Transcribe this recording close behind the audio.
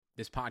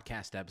This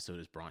podcast episode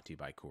is brought to you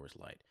by Coors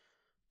Light.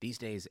 These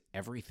days,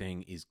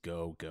 everything is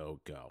go, go,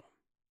 go.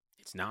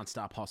 It's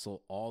nonstop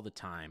hustle all the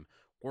time.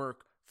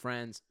 Work,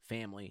 friends,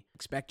 family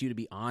expect you to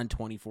be on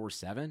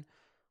 24/7.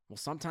 Well,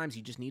 sometimes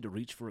you just need to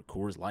reach for a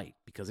Coors Light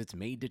because it's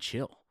made to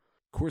chill.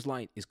 Coors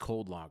Light is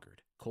cold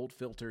lagered, cold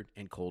filtered,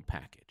 and cold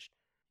packaged.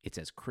 It's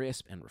as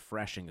crisp and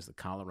refreshing as the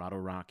Colorado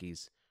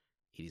Rockies.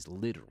 It is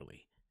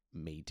literally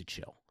made to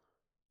chill.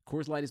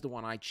 Coors Light is the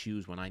one I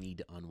choose when I need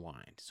to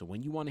unwind. So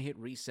when you want to hit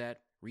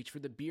reset, reach for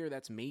the beer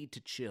that's made to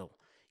chill.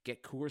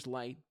 Get Coors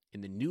Light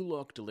in the new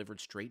look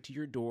delivered straight to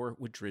your door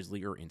with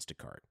Drizzly or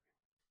Instacart.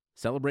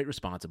 Celebrate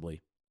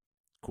responsibly.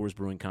 Coors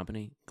Brewing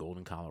Company,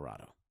 Golden,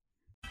 Colorado.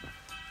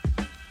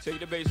 Take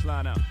the bass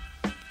line out.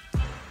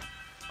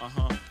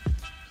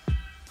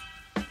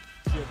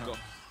 Go.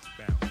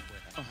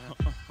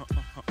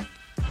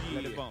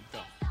 Let it bump though.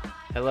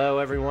 Hello,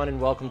 everyone,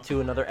 and welcome to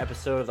another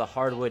episode of the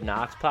Hardwood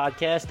Knocks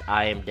podcast.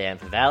 I am Dan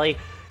Favale,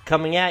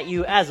 coming at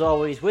you, as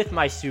always, with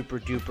my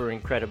super-duper,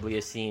 incredibly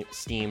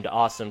esteemed,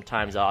 awesome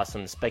times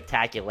awesome,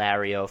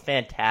 spectaculario,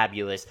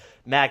 fantabulous,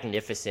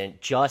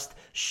 magnificent, just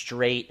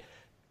straight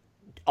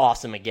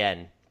awesome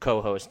again,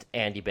 co-host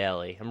Andy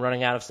Bailey. I'm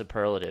running out of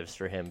superlatives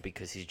for him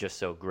because he's just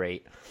so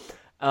great.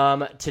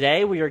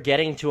 Today, we are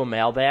getting to a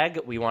mailbag.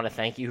 We want to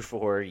thank you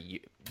for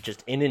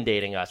just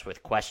inundating us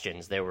with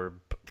questions. They were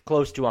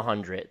close to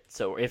 100,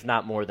 so if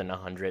not more than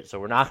 100. So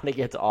we're not going to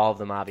get to all of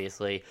them,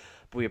 obviously.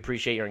 But we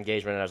appreciate your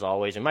engagement as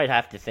always. We might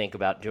have to think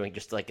about doing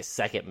just like a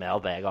second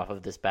mailbag off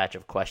of this batch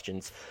of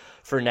questions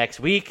for next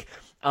week.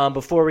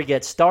 Before we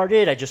get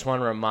started, I just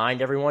want to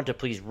remind everyone to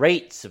please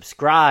rate,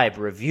 subscribe,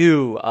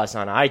 review us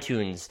on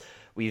iTunes.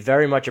 We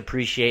very much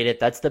appreciate it.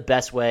 That's the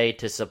best way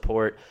to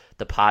support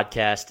the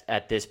podcast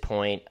at this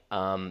point.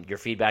 Your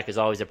feedback is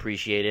always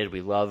appreciated. We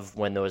love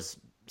when those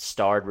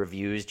starred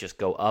reviews just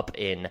go up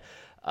in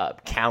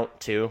count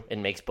too. It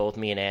makes both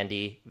me and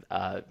Andy,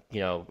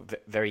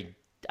 very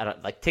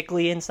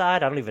tickly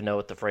inside. I don't even know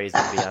what the phrase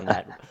would be on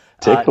that.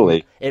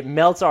 Tickly. It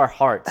melts our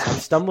hearts. I'm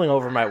stumbling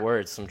over my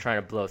words, so I'm trying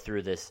to blow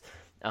through this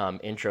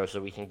intro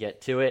so we can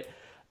get to it.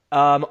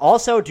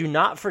 Also, do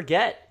not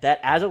forget that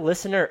as a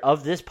listener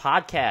of this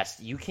podcast,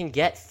 you can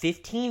get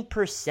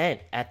 15%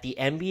 at the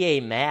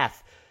NBA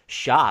Math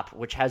shop,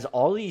 which has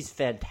all these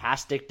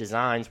fantastic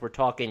designs. We're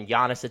talking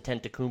Giannis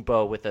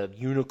Antetokounmpo with a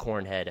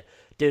unicorn head.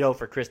 Ditto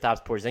for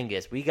Kristaps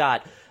Porzingis. We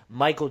got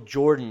Michael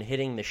Jordan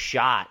hitting the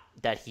shot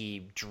that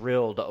he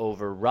drilled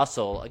over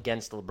Russell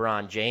against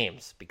LeBron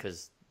James,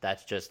 because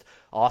that's just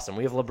awesome.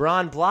 We have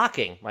LeBron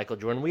blocking Michael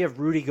Jordan. We have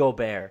Rudy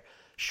Gobert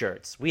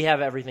shirts. We have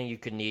everything you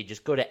could need.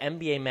 Just go to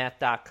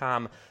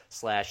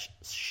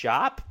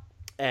NBAmath.com/shop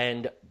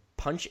and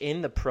punch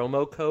in the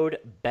promo code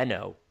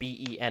BENO,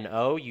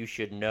 B-E-N-O. You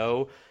should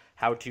know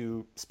how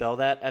to spell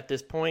that at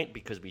this point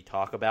because we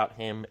talk about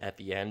him at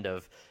the end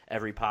of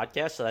every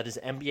podcast. So that is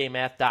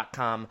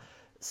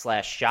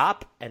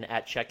NBAmath.com/shop. And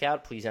at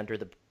checkout, please enter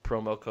the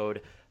promo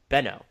code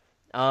BENO.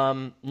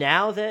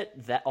 Now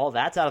that all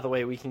that's out of the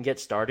way, we can get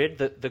started.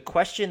 The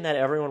question that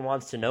everyone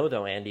wants to know,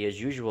 though, Andy,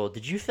 as usual,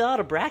 did you fill out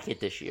a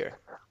bracket this year?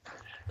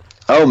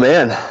 Oh,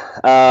 man.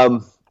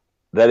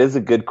 That is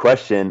a good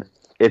question.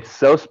 It's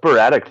so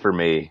sporadic for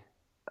me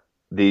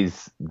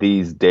these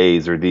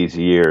days or these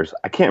years.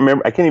 I can't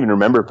even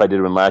remember if I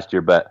did one last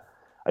year, but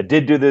I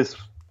did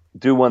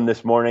do one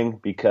this morning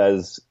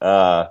because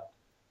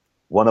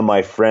one of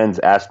my friends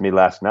asked me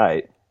last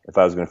night if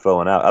I was going to fill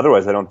one out.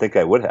 Otherwise, I don't think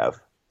I would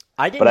have.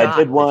 I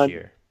did one this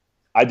year.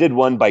 I did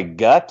one by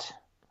gut.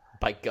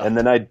 And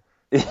then I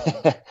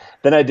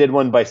did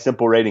one by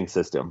simple rating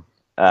system,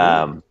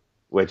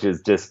 which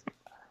is just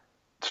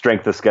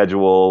strength of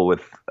schedule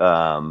with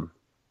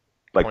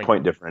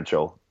point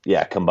differential.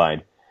 Yeah,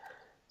 combined.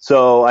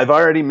 So I've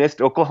already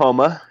missed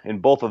Oklahoma in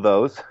both of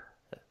those.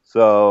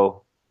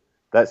 So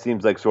that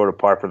seems like sort of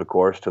par for the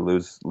course to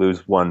lose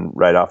one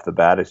right off the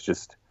bat. It's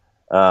just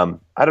I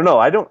don't know.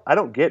 I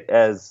don't get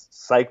as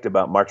psyched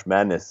about March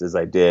Madness as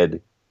I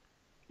did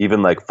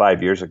even like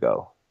 5 years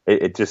ago.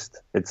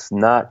 It's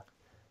not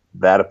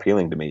that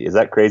appealing to me. Is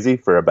that crazy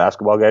for a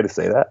basketball guy to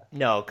say that?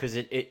 No, because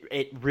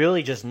it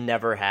really just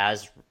never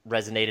has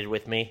resonated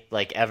with me,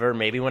 like ever.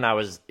 Maybe when I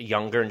was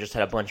younger and just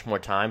had a bunch more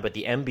time, but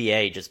the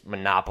NBA just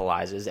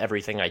monopolizes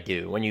everything I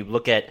do. When you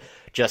look at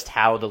just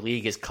how the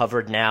league is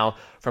covered now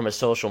from a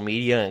social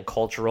media and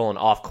cultural and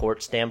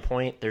off-court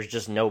standpoint, there's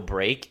just no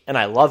break, and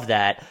I love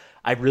that.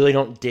 I really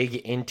don't dig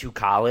into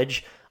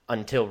college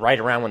until right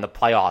around when the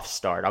playoffs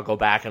start. I'll go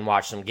back and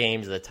watch some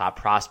games of the top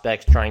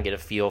prospects, try and get a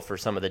feel for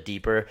some of the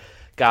deeper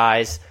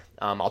guys.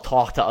 I'll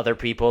talk to other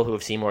people who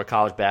have seen more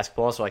college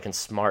basketball so I can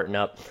smarten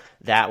up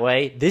that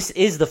way. This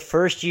is the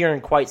first year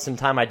in quite some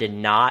time I did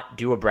not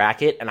do a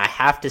bracket, and I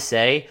have to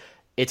say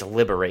it's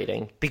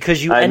liberating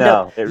because you end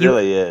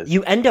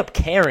up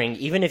caring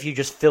even if you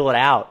just fill it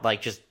out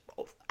like just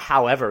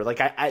however.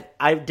 Like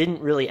I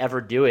didn't really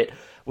ever do it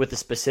with a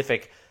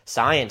specific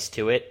science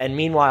to it. And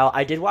meanwhile,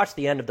 I did watch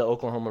the end of the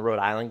Oklahoma-Rhode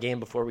Island game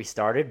before we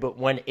started, but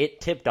when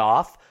it tipped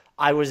off,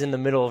 I was in the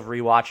middle of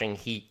rewatching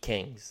Heat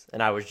Kings,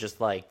 and I was just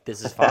like,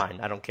 this is fine.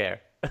 I don't care.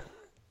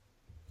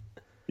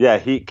 Yeah,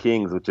 Heat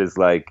Kings, which is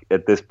like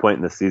at this point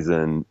in the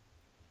season,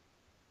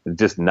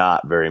 just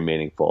not very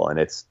meaningful, and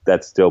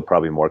that's still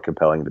probably more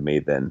compelling to me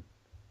than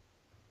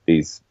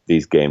these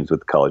games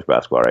with college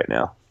basketball right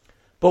now.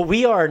 But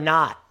we are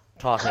not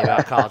talking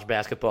about college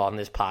basketball on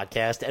this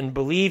podcast, and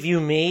believe you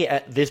me,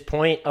 at this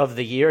point of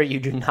the year, you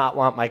do not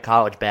want my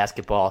college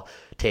basketball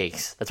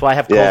takes. That's why I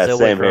have Cole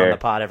Zellweger on the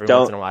pod every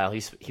once in a while. He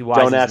wisens me up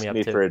Don't ask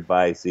me for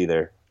advice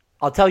either.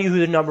 I'll tell you who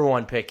the number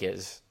one pick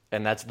is,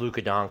 and that's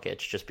Luka Doncic,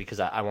 just because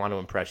I want to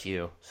impress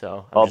you.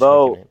 So,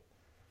 although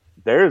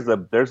there's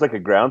like a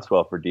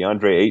groundswell for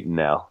DeAndre Ayton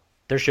now.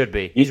 There should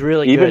be. He's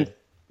really good.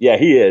 Yeah,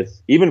 he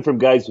is. Even from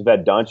guys who've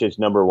had Doncic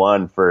number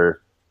one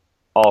for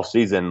all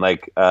season,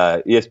 like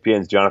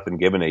ESPN's Jonathan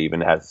Giboney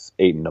even has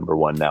Ayton number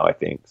one now, I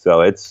think.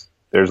 So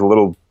there's a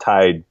little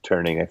tide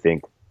turning, I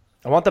think.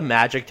 I want the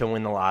Magic to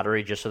win the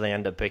lottery just so they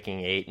end up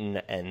picking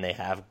Ayton and they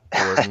have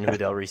Gordon, who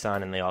they'll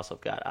re-sign, and they also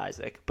got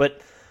Isaac.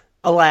 But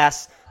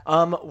alas,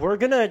 we're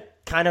going to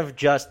kind of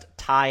just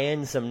tie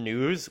in some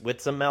news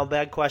with some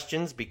mailbag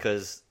questions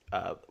because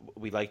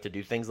we like to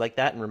do things like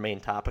that and remain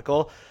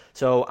topical.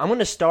 So I'm going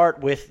to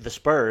start with the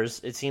Spurs.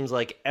 It seems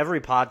like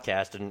every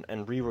podcast,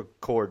 and we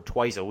record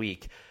twice a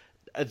week,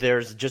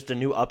 there's just a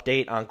new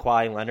update on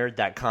Kawhi Leonard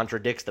that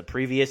contradicts the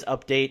previous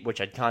update, which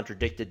had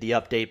contradicted the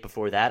update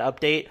before that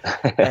update.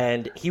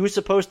 And he was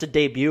supposed to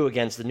debut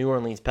against the New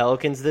Orleans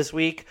Pelicans this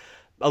week,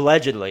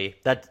 allegedly.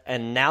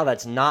 And now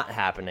that's not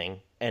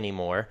happening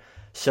anymore.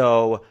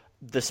 So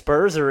the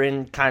Spurs are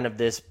in kind of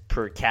this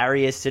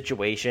precarious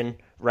situation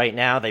right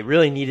now. They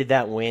really needed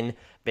that win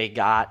they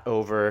got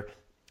over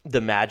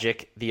the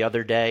Magic the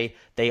other day.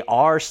 They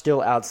are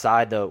still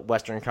outside the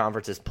Western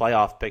Conference's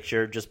playoff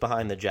picture, just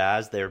behind the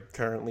Jazz. They're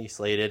currently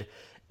slated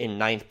in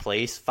 9th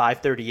place.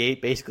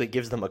 538 basically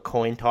gives them a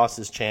coin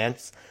toss's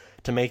chance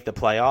to make the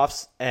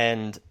playoffs.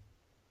 And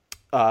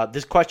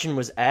this question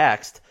was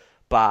asked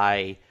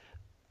by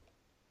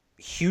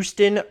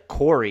Houston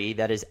Corey,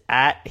 that is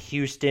at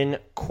Houston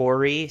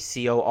Corey,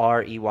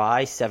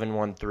 Corey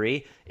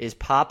 713. Is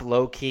Pop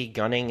low-key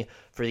gunning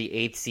for the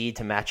 8th seed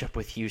to match up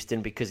with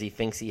Houston because he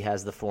thinks he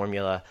has the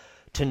formula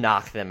to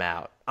knock them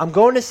out? I'm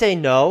going to say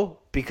no,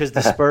 because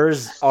the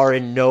Spurs are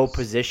in no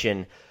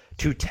position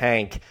to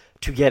tank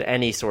to get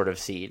any sort of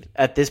seed.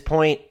 At this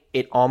point,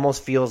 it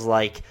almost feels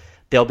like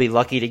they'll be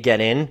lucky to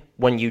get in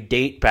when you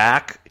date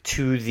back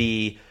to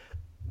the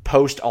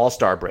post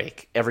All-Star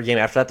break. Every game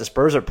after that, the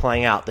Spurs are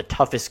playing out the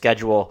toughest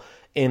schedule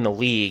in the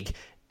league,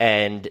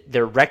 and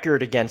their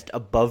record against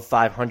above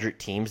 500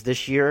 teams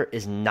this year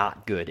is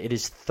not good. It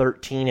is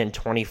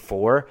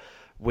 13-24,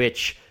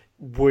 which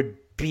would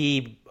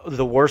be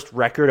the worst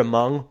record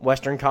among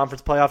Western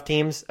Conference playoff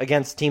teams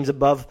against teams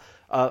above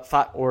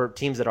or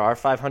teams that are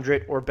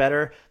 500 or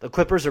better. The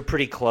Clippers are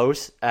pretty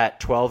close at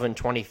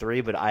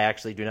 12-23, but I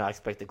actually do not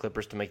expect the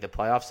Clippers to make the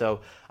playoffs.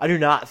 So I do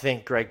not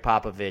think Greg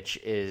Popovich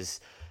is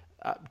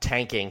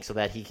tanking so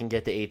that he can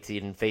get the 8th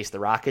seed and face the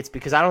Rockets,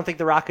 because I don't think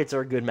the Rockets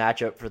are a good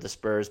matchup for the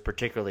Spurs,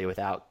 particularly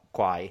without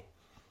Kawhi.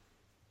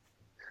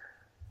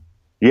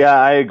 Yeah,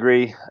 I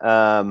agree.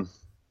 I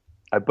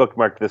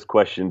bookmarked this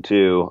question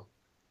too.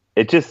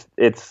 It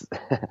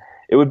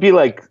would be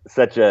like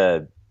such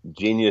a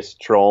genius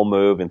troll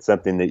move and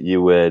something that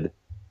you would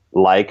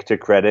like to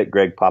credit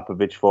Greg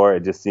Popovich for.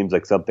 It just seems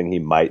like something he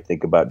might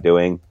think about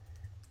doing,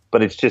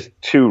 but it's just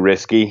too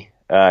risky,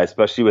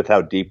 especially with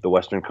how deep the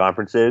Western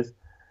Conference is.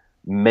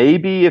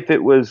 Maybe if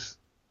it was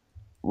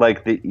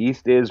like the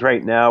East is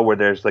right now, where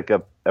there's like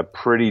a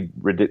pretty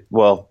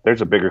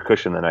there's a bigger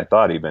cushion than I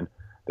thought even.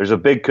 There's a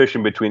big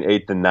cushion between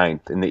 8th and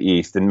 9th in the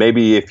East. And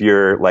maybe if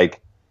you're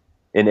like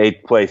in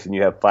 8th place and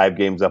you have 5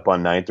 games up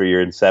on 9th, or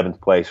you're in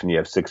 7th place and you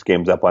have 6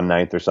 games up on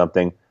 9th or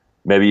something,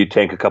 maybe you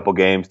tank a couple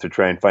games to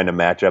try and find a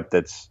matchup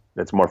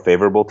that's more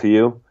favorable to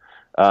you.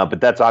 But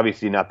that's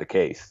obviously not the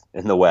case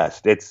in the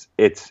West. It's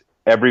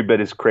every bit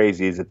as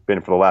crazy as it's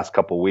been for the last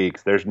couple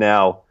weeks. There's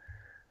now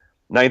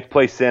 9th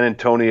place San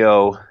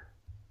Antonio.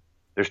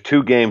 There's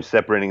 2 games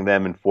separating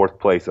them in 4th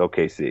place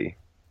OKC.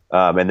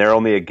 And they're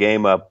only a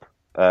game up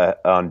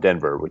on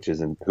Denver, who is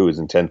in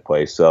 10th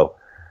place. So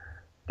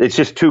it's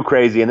just too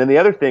crazy. And then the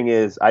other thing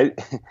is,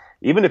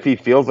 even if he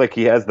feels like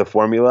he has the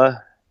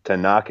formula to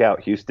knock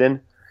out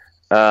Houston,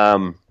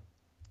 I'm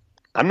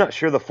not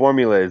sure the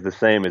formula is the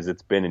same as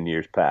it's been in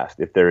years past,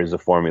 if there is a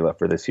formula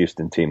for this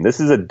Houston team. This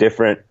is a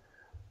different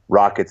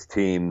Rockets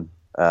team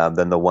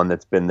than the one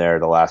that's been there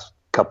the last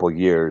couple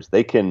years.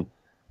 They can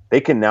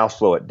now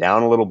slow it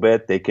down a little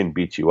bit. They can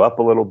beat you up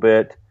a little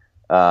bit.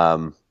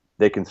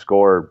 They can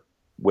score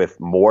with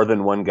more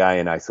than one guy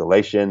in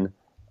isolation.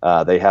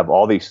 They have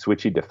all these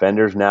switchy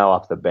defenders now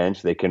off the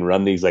bench. They can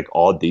run these like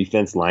all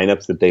defense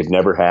lineups that they've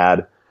never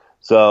had.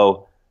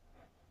 So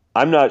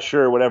I'm not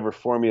sure whatever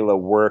formula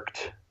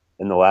worked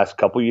in the last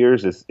couple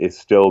years is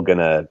still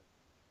gonna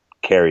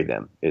carry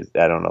them.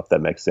 I don't know if that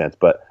makes sense,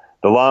 but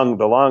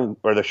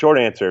the short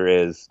answer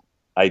is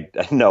I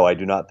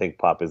do not think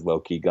Pop is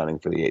low-key gunning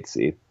for the 8th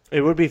seed.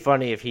 It would be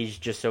funny if he's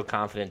just so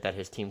confident that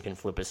his team can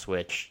flip a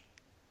switch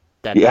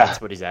that's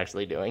what he's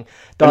actually doing.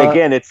 And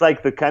again, it's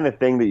like the kind of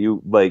thing that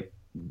you like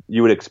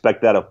you would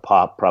expect that of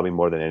Pop probably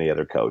more than any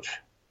other coach.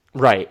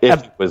 Right.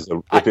 If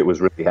it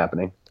was really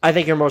happening. I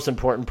think your most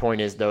important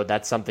point is, though,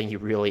 that's something you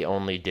really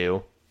only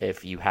do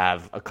if you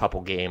have a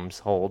couple games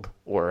hold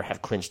or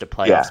have clinched a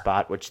playoff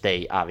spot, which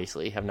they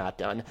obviously have not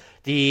done.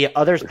 The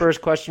other Spurs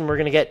question we're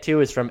going to get to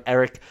is from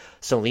Eric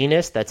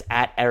Salinas. That's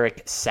at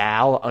Eric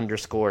Sal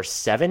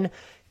 _7.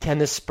 Can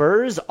the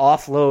Spurs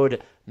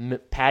offload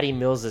Patty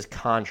Mills'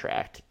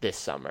 contract this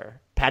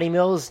summer? Patty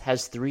Mills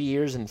has 3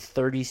 years and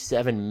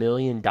 $37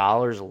 million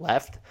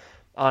left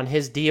on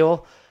his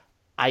deal.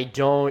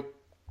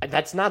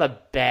 That's not a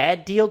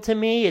bad deal to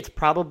me. It's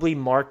probably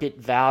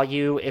market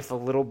value, if a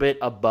little bit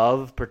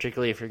above,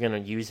 particularly if you're going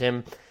to use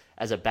him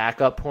as a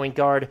backup point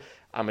guard.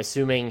 I'm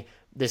assuming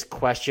this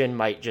question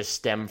might just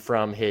stem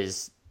from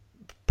his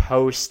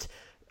post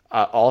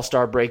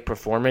All-Star break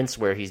performance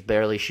where he's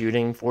barely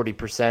shooting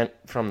 40%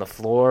 from the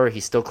floor.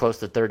 He's still close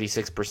to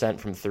 36%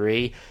 from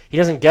three. He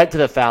doesn't get to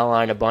the foul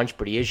line a bunch,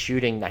 but he is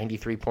shooting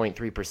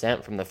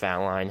 93.3% from the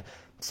foul line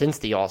since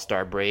the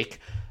All-Star break.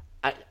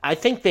 I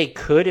think they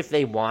could if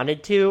they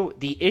wanted to.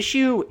 The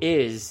issue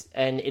is,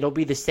 and it'll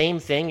be the same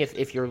thing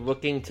if you're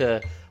looking to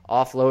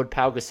offload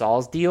Pau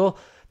Gasol's deal,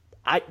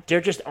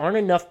 there just aren't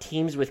enough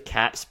teams with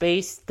cap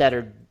space that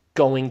are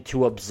going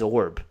to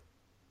absorb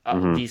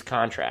these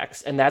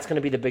contracts. And that's going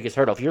to be the biggest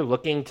hurdle. If you're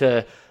looking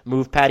to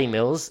move Patty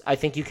Mills, I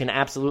think you can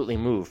absolutely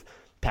move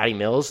Patty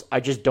Mills.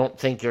 I just don't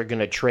think you're going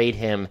to trade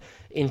him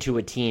into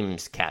a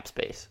team's cap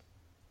space.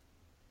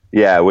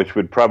 Yeah, which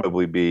would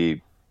probably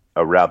be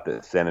a route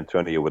that San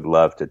Antonio would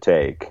love to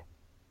take.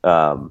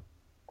 The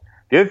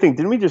other thing,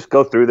 didn't we just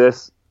go through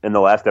this in the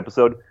last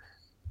episode?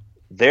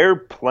 They're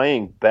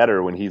playing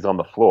better when he's on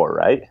the floor,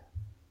 right?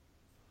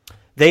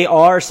 They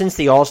are, since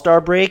the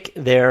All-Star break,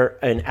 they're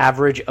an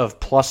average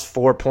of plus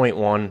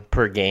 4.1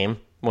 per game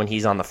when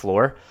he's on the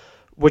floor,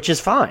 which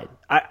is fine.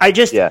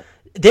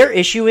 Their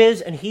issue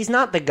is, and he's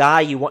not the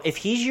guy you want, if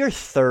he's your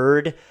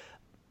third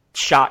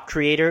shot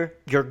creator,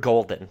 you're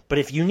golden. But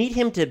if you need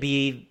him to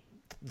be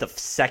the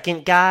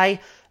second guy,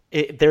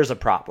 there's a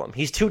problem.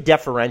 He's too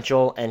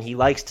deferential, and he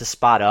likes to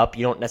spot up.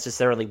 You don't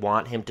necessarily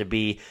want him to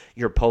be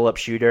your pull-up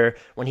shooter.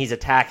 When he's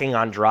attacking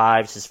on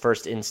drives, his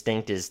first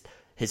instinct is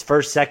his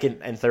first, second,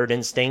 and third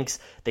instincts,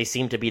 they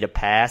seem to be to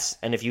pass.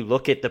 And if you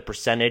look at the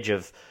percentage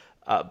of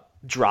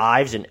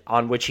drives and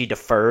on which he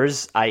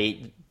defers,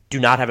 I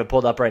do not have it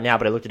pulled up right now,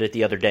 but I looked at it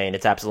the other day, and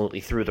it's absolutely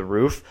through the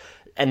roof.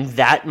 And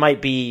that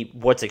might be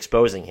what's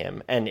exposing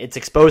him. And it's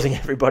exposing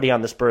everybody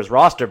on the Spurs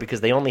roster because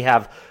they only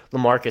have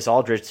LaMarcus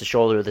Aldridge to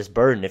shoulder this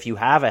burden. If you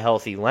have a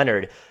healthy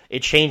Leonard,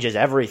 it changes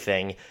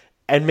everything.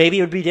 And maybe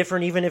it would be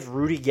different even if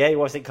Rudy Gay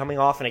wasn't coming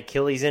off an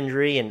Achilles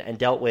injury and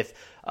dealt with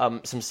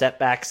some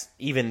setbacks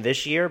even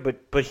this year.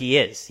 But he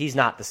is. He's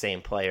not the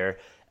same player.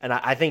 And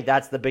I think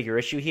that's the bigger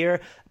issue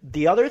here.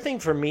 The other thing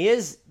for me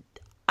is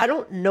I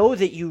don't know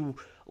that you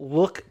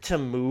look to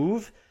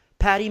move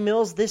Patty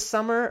Mills this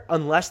summer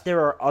unless there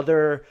are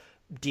other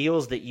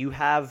deals that you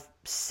have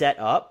set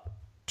up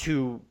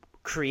to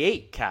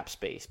create cap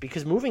space,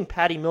 because moving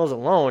Patty Mills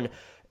alone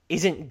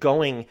isn't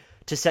going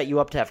to set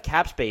you up to have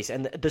cap space.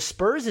 And the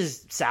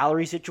Spurs'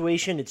 salary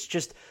situation, it's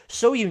just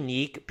so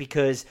unique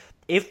because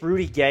if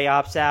Rudy Gay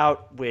opts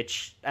out,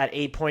 which at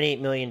 $8.8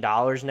 million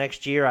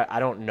next year,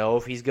 I don't know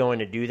if he's going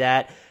to do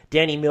that.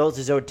 Danny Mills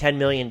is owed $10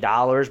 million.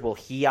 Will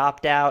he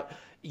opt out?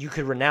 You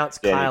could renounce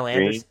Kyle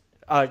Anderson.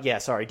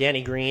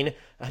 Danny Green.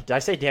 Did I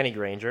say Danny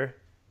Granger?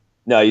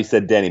 No, you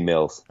said Danny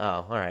Mills. Oh,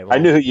 all right. Well, I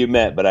knew who you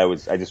meant, but I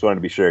just wanted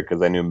to be sure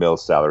because I knew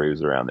Mills' salary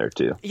was around there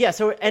too. Yeah,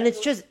 so, and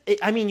it's just,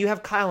 you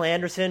have Kyle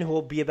Anderson who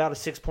will be about a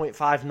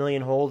 $6.5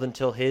 million hold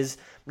until his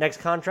next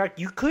contract.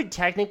 You could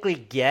technically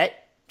get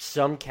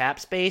some cap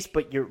space,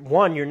 but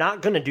you're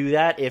not going to do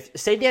that. If,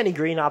 say, Danny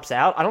Green opts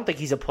out, I don't think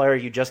he's a player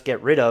you just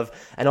get rid of,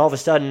 and all of a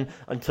sudden,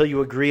 until you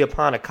agree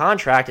upon a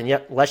contract, and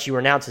yet, unless you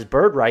renounce his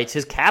bird rights,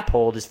 his cap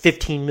hold is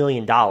 $15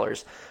 million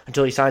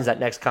until he signs that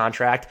next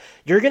contract.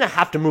 You're going to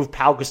have to move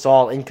Pau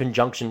Gasol in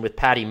conjunction with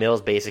Patty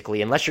Mills,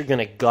 basically, unless you're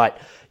going to gut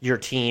your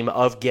team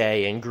of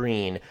Gay and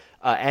Green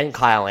and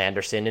Kyle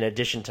Anderson in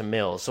addition to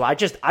Mills. So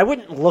I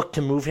wouldn't look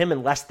to move him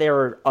unless there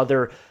are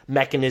other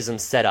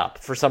mechanisms set up.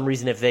 For some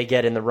reason, if they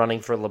get in the running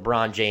for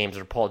LeBron James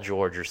or Paul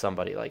George or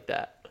somebody like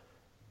that.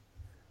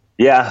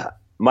 Yeah,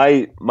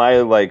 my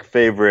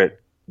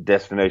favorite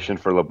destination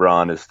for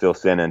LeBron is still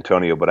San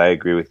Antonio, but I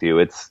agree with you.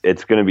 It's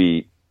going to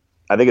be,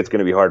 I think it's going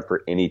to be hard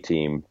for any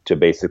team to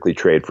basically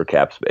trade for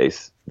cap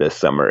space this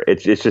summer.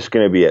 It's just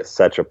going to be at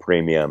such a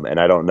premium, and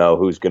I don't know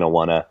who's going to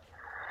want to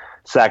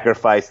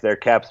sacrifice their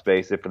cap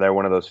space if they're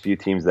one of those few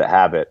teams that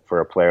have it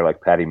for a player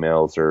like Patty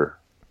Mills or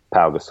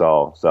Pau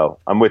Gasol. So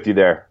I'm with you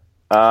there.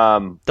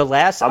 I'm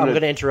going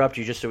to interrupt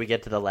you just so we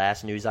get to the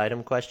last news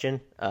item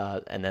question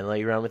and then let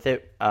you run with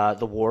it.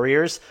 The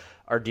Warriors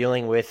are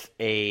dealing with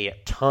a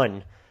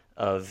ton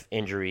of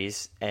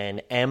injuries,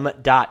 and M.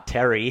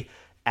 Terry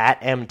at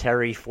M.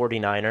 Terry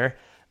 49er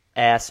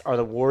asks, are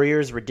the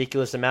Warriors'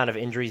 ridiculous amount of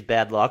injuries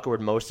bad luck, or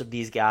would most of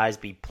these guys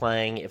be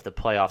playing if the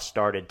playoffs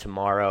started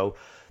tomorrow?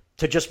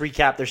 To just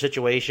recap their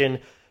situation,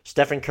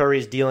 Stephen Curry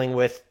is dealing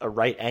with a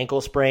right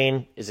ankle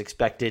sprain, is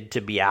expected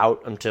to be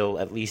out until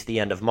at least the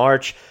end of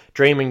March.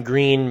 Draymond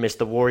Green missed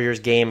the Warriors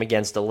game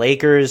against the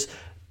Lakers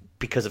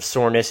because of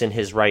soreness in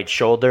his right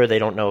shoulder. They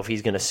don't know if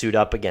he's going to suit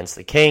up against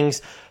the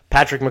Kings.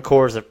 Patrick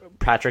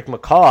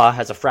McCaw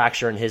has a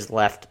fracture in his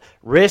left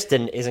wrist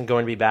and isn't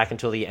going to be back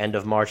until the end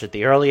of March at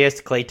the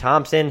earliest. Klay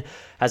Thompson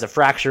has a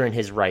fracture in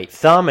his right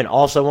thumb and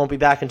also won't be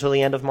back until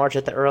the end of March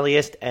at the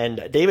earliest.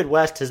 And David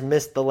West has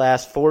missed the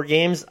last 4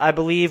 games, I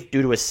believe,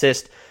 due to a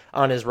cyst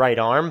on his right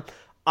arm.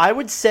 I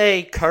would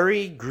say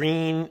Curry,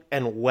 Green,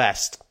 and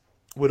West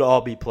would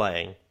all be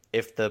playing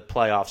if the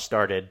playoffs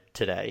started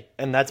today.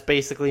 And that's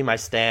basically my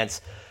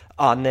stance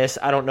on this.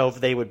 I don't know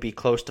if they would be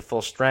close to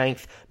full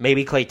strength.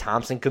 Maybe Klay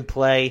Thompson could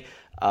play,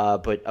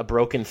 but a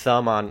broken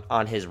thumb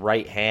on his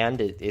right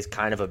hand is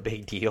kind of a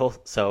big deal.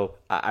 So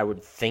I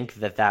would think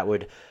that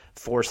would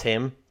force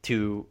him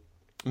to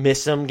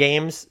miss some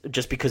games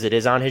just because it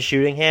is on his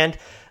shooting hand.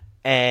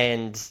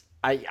 And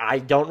I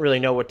don't really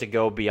know what to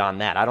go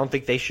beyond that. I don't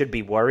think they should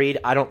be worried.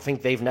 I don't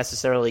think they've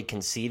necessarily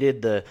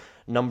conceded the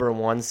number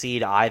 1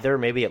 seed either.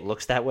 Maybe it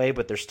looks that way,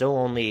 but they're still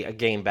only a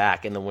game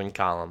back in the win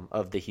column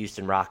of the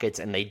Houston Rockets,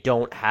 and they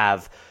don't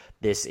have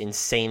this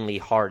insanely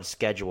hard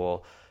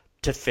schedule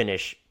to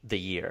finish the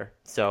year.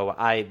 So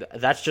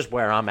that's just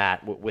where I'm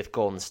at with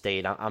Golden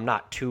State. I'm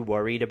not too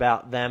worried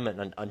about them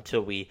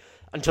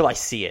until I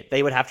see it.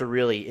 They would have to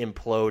really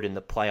implode in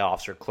the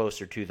playoffs or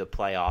closer to the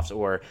playoffs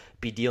or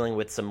be dealing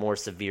with some more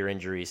severe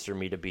injuries for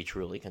me to be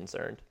truly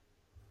concerned.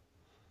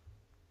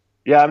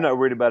 Yeah, I'm not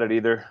worried about it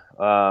either.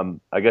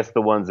 I guess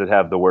the ones that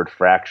have the word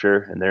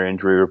fracture in their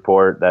injury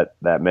report,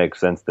 that makes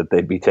sense that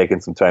they'd be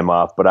taking some time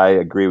off. But I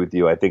agree with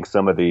you. I think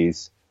some of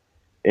these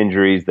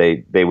injuries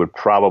they would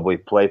probably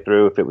play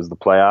through if it was the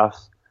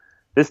playoffs.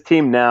 This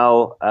team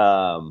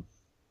now,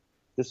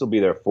 this will be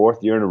their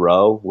 4th year in a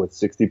row with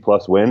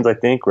 60-plus wins, I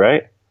think,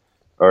 right?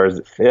 Or is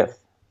it 5th?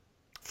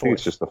 I think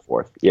it's just the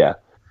 4th. Yeah.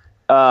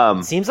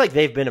 Seems like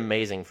they've been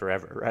amazing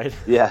forever, right?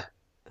 Yeah.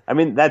 I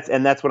mean,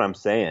 that's what I'm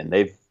saying.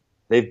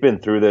 They've been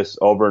through this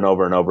over and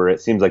over and over.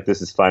 It seems like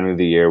this is finally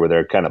the year where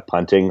they're kind of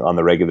punting on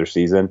the regular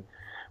season,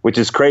 which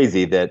is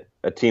crazy that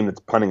a team that's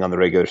punting on the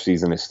regular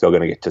season is still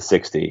going to get to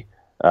 60.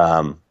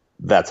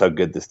 That's how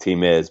good this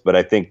team is. But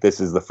I think this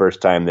is the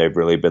first time they've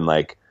really been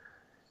like,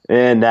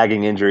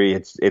 nagging injury.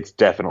 It's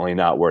definitely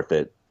not worth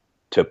it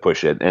to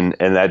push it, and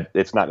that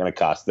it's not going to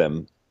cost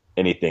them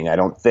anything, I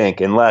don't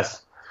think,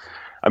 unless.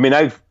 I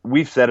mean,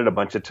 we've said it a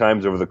bunch of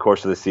times over the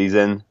course of the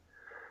season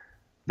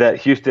that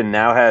Houston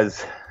now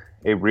has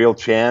a real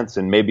chance,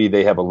 and maybe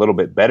they have a little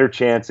bit better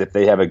chance if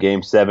they have a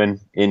Game 7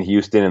 in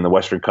Houston in the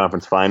Western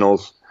Conference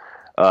Finals.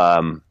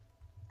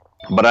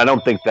 But I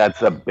don't think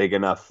that's a big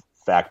enough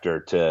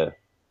factor to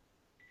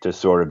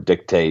sort of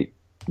dictate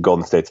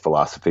Golden State's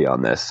philosophy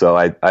on this. So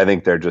I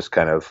think they're just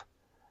kind of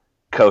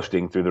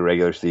coasting through the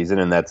regular season,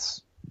 and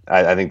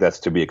I think that's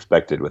to be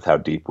expected with how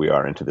deep we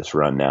are into this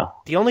run now.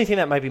 The only thing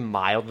that might be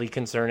mildly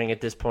concerning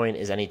at this point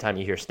is anytime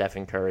you hear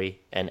Stephen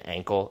Curry and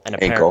ankle. And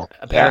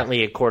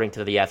apparently, according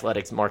to the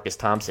Athletics' Marcus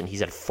Thompson, he's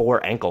had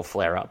 4 ankle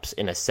flare-ups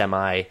in a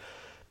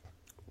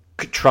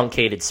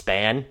semi-truncated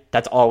span.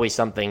 That's always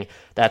something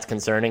that's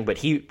concerning. But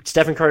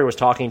Stephen Curry was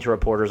talking to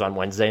reporters on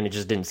Wednesday, and it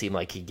just didn't seem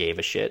like he gave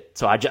a shit.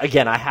 So, I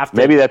have to...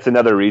 Maybe that's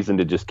another reason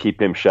to just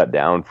keep him shut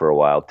down for a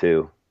while,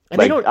 too. And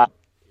like,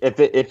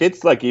 if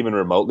it's like even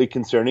remotely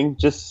concerning,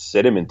 just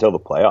sit him until the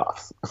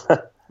playoffs.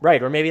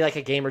 Right, or maybe like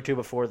a game or 2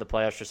 before the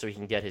playoffs just so he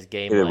can get his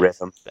game.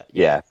 Rhythm.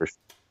 Yeah, for sure.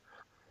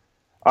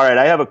 All right,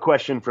 I have a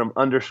question from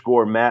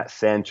 _Matt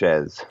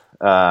Sanchez.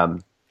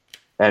 And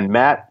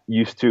Matt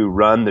used to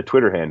run the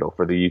Twitter handle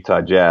for the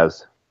Utah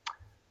Jazz.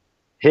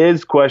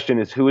 His question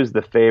is, who is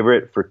the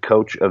favorite for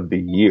Coach of the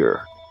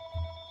Year?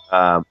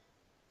 I'm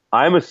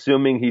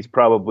assuming he's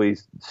probably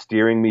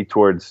steering me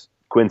towards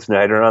Quinn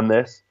Snyder on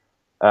this.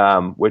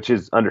 Which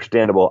is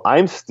understandable.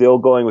 I'm still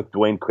going with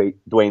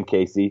Dwayne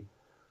Casey,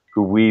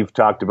 who we've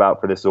talked about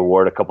for this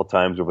award a couple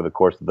times over the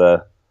course of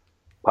the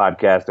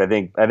podcast.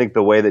 I think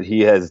the way that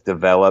he has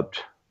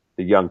developed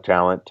the young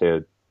talent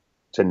to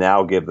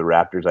now give the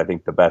Raptors, I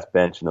think, the best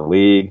bench in the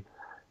league.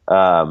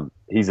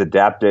 He's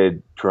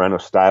adapted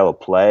Toronto's style of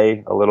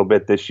play a little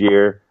bit this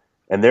year,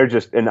 and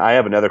I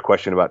have another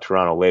question about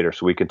Toronto later,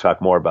 so we can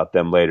talk more about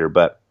them later.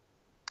 But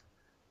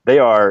they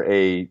are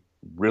a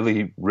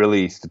really,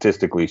 really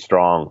statistically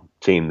strong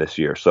team this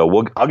year.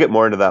 So I'll get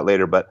more into that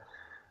later. But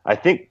I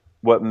think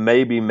what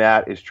maybe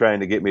Matt is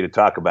trying to get me to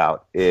talk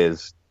about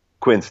is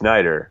Quinn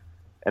Snyder.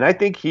 And I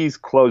think he's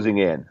closing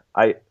in.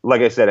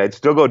 Like I said, I'd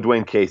still go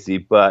Dwayne Casey,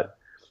 but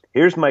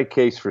here's my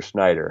case for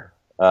Snyder.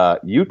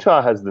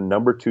 Utah has the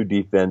number 2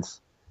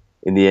 defense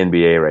in the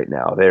NBA right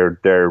now.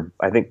 They're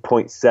I think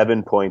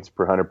 0.7 points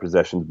per 100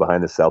 possessions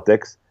behind the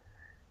Celtics.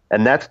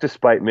 And that's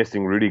despite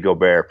missing Rudy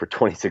Gobert for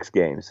 26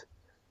 games.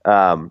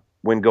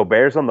 When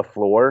Gobert's on the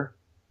floor,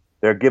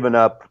 they're giving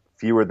up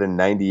fewer than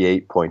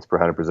 98 points per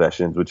 100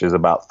 possessions, which is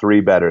about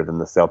 3 better than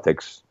the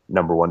Celtics'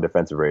 number 1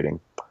 defensive rating.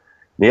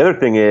 The other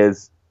thing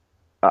is,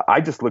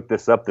 I just looked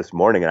this up this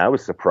morning, and I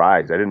was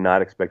surprised. I did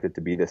not expect it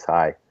to be this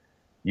high.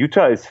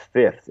 Utah is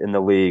 5th in the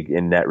league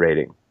in net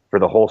rating for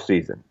the whole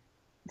season.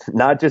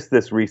 Not just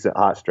this recent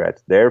hot stretch.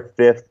 They're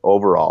 5th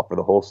overall for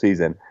the whole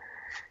season.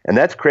 And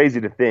that's crazy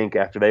to think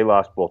after they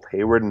lost both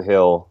Hayward and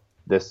Hill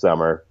this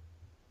summer.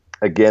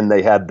 Again,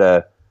 they had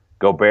the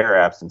Gobert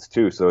absence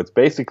too. So it's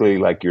basically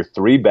like your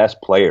 3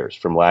 best players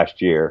from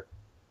last year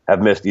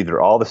have missed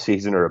either all the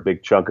season or a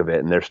big chunk of it,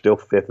 and they're still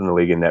 5th in the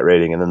league in net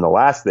rating. And then the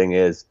last thing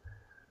is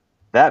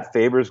that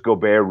Favors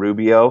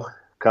Gobert-Rubio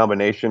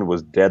combination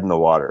was dead in the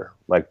water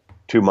like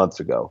 2 months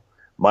ago.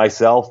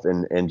 Myself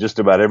and just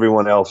about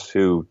everyone else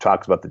who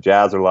talks about the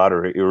Jazz a lot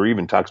or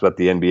even talks about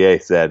the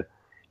NBA said,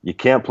 you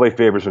can't play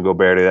Favors and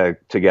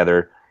Gobert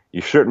together.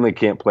 You certainly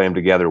can't play them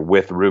together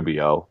with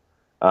Rubio.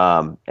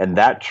 And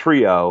that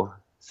trio,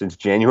 since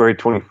January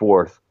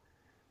 24th,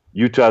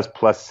 Utah's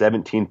plus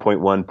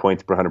 17.1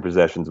 points per 100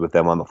 possessions with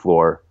them on the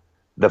floor.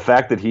 The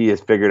fact that he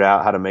has figured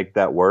out how to make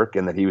that work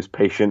and that he was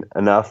patient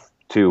enough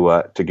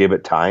to give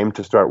it time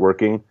to start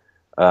working,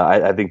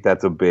 I think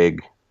that's a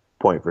big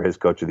point for his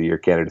Coach of the Year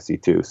candidacy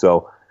too.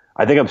 So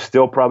I think I'm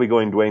still probably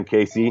going Dwayne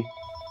Casey.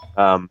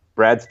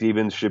 Brad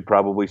Stevens should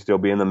probably still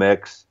be in the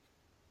mix.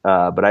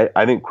 But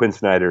I think Quinn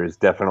Snyder is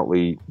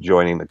definitely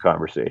joining the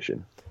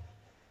conversation.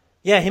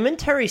 Yeah, him and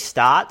Terry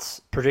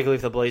Stotts, particularly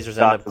if the Blazers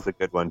end up was a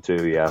good one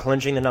too, yeah.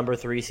 clinching the number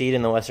 3 seed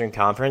in the Western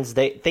Conference,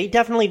 they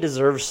definitely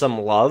deserve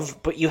some love,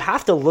 but you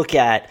have to look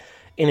at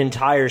an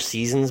entire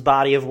season's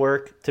body of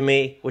work to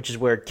me, which is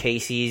where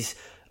Casey's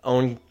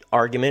own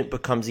argument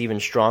becomes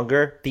even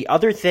stronger. The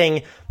other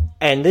thing,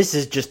 and this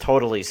is just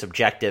totally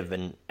subjective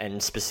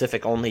and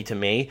specific only to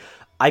me,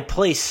 I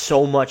place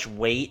so much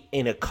weight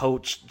in a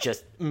coach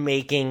just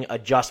making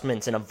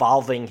adjustments and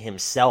evolving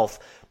himself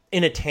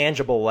in a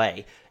tangible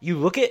way. You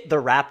look at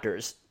the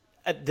Raptors,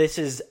 this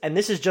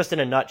is just in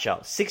a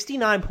nutshell,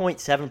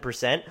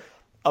 69.7%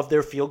 of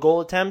their field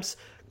goal attempts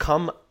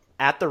come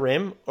at the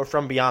rim or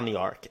from beyond the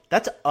arc.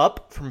 That's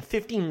up from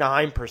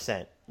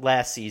 59%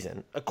 last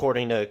season,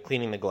 according to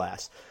Cleaning the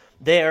Glass.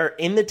 They're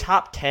in the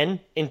top 10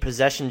 in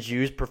possessions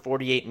used per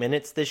 48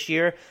 minutes this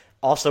year,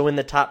 also in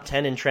the top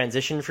 10 in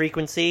transition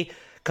frequency,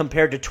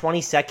 compared to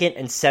 22nd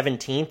and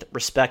 17th,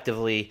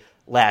 respectively,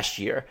 last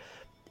year.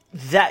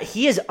 That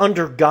he has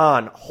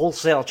undergone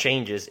wholesale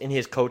changes in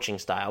his coaching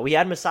style. We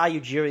had Masai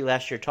Ujiri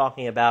last year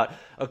talking about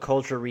a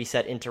culture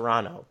reset in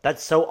Toronto. That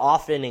so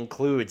often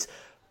includes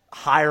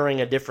hiring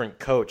a different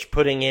coach,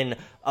 putting in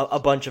a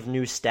bunch of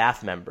new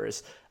staff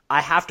members. I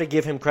have to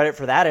give him credit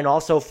for that, and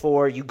also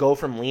for you go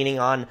from leaning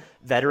on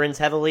veterans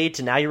heavily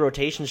to now your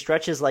rotation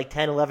stretches like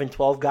 10, 11,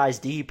 12 guys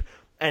deep,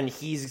 and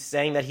he's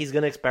saying that he's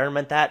going to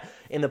experiment that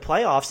in the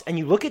playoffs. And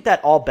you look at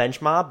that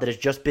all-bench mob that has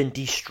just been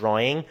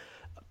destroying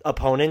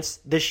opponents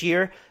this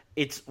year.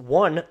 It's the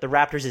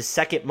Raptors'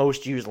 second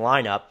most used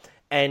lineup,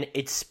 and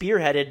it's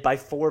spearheaded by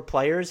 4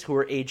 players who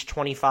are age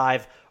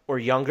 25 or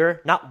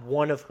younger, not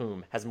one of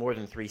whom has more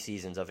than 3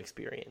 seasons of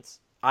experience.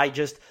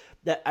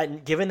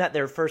 Given that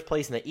they're first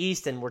place in the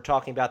East and we're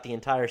talking about the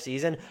entire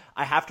season,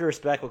 I have to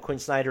respect what Quinn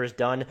Snyder has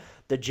done.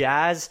 The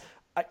Jazz,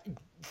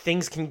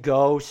 things can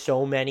go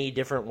so many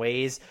different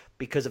ways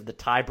because of the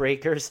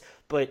tiebreakers,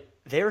 but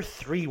they're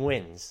 3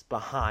 wins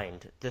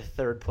behind the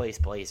third-place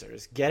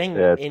Blazers. Getting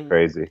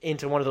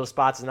into one of those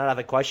spots is not out of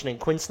the question, and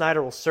Quinn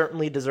Snyder will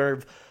certainly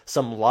deserve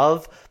some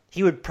love.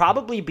 He would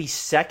probably be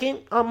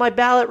second on my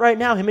ballot right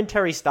now. Him and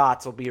Terry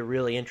Stotts will be a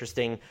really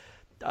interesting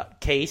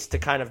case to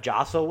kind of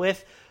jostle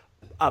with.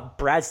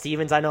 Brad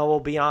Stevens, I know, will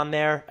be on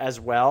there as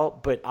well,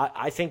 but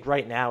I think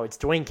right now it's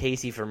Dwayne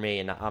Casey for me,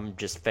 and I'm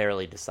just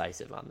fairly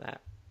decisive on that.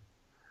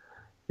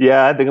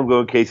 Yeah, I think I'm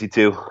going Casey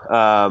too.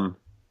 All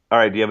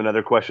right, do you have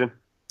another question?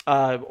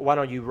 Why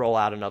don't you roll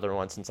out another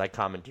one since I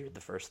commandeered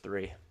the first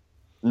 3?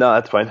 No,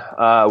 that's fine.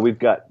 We've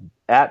got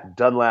at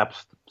Dunlap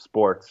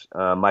Sports.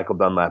 Michael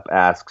Dunlap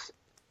asks,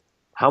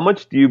 how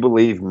much do you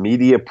believe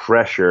media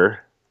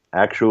pressure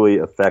actually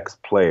affects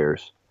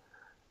players?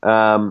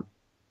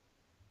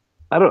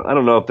 I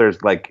don't know if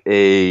there's like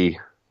this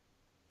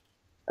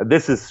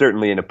is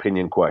certainly an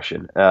opinion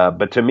question,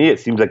 but to me it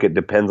seems like it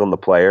depends on the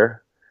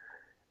player.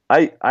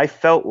 I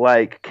felt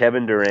like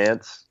Kevin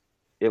Durant's,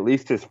 at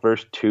least his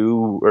first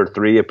 2 or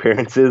 3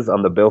 appearances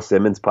on the Bill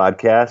Simmons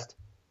podcast,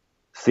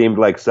 seemed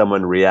like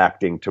someone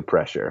reacting to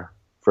pressure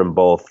from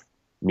both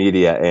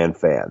media and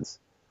fans.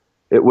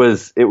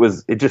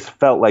 It just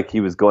felt like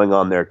he was going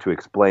on there to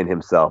explain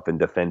himself and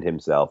defend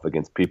himself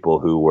against people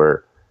who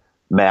were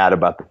mad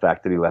about the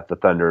fact that he left the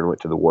Thunder and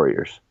went to the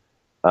Warriors.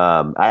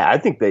 I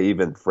think they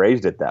even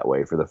phrased it that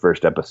way for the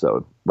first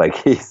episode. Like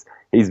he's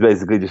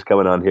basically just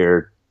coming on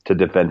here to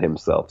defend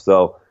himself.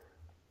 So,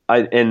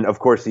 and of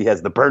course he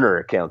has the burner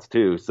accounts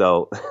too.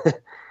 So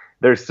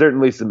there's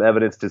certainly some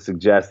evidence to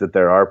suggest that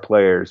there are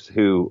players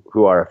who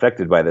are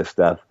affected by this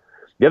stuff.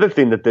 The other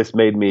thing that this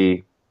made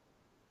me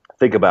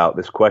think about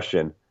this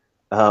question,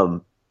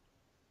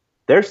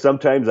 there's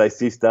sometimes I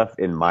see stuff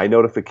in my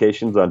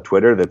notifications on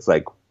Twitter that's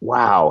like,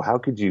 wow, how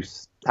could you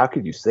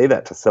say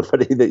that to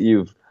somebody that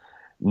you've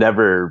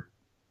never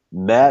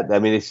met? I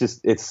mean,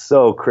 it's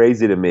so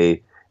crazy to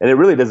me. And it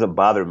really doesn't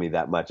bother me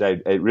that much.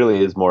 It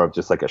really is more of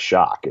just like a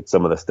shock. It's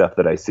some of the stuff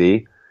that I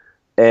see.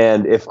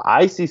 And if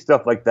I see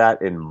stuff like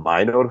that in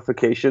my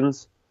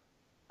notifications,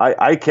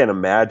 I can't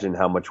imagine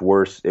how much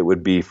worse it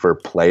would be for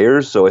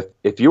players. So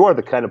if you are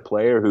the kind of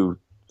player who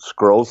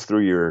scrolls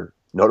through your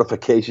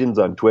notifications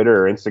on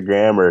Twitter or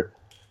Instagram or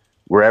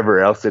wherever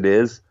else it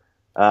is,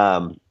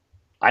 I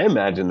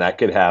imagine that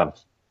could have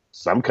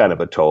some kind of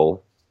a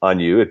toll on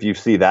you if you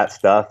see that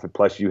stuff.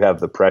 Plus you have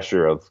the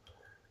pressure of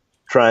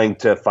trying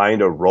to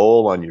find a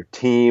role on your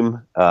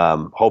team,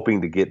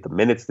 hoping to get the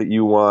minutes that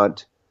you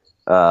want,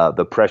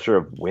 the pressure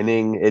of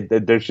winning.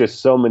 There's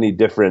just so many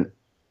different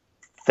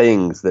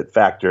things that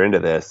factor into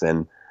this.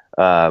 And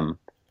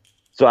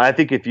so I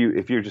think if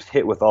you're just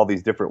hit with all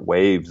these different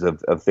waves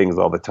of things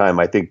all the time,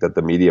 I think that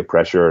the media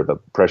pressure or the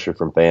pressure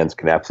from fans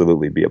can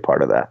absolutely be a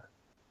part of that.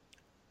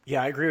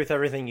 Yeah, I agree with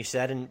everything you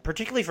said, and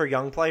particularly for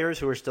young players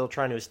who are still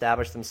trying to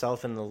establish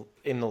themselves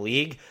in the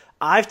league.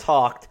 I've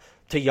talked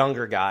to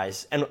younger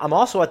guys, and I'm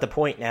also at the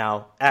point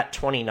now at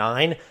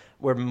 29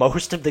 where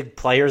most of the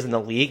players in the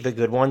league, the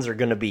good ones, are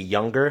going to be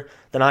younger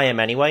than I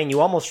am anyway, and you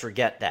almost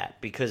forget that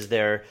because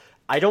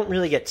I don't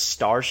really get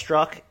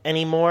starstruck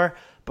anymore,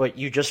 but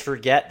you just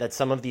forget that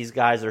some of these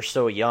guys are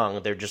so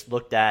young. They're just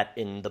looked at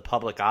in the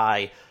public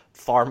eye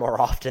far more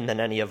often than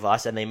any of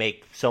us, and they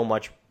make a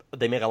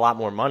lot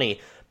more money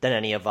than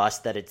any of us,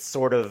 that it's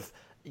sort of,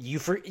 you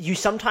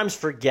sometimes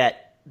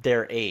forget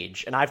their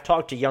age. And I've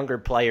talked to younger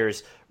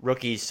players,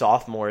 rookies,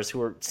 sophomores,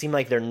 who seem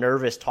like they're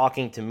nervous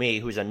talking to me,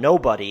 who's a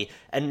nobody,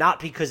 and not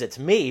because it's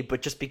me,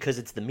 but just because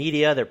it's the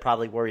media. They're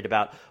probably worried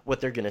about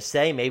what they're going to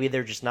say. Maybe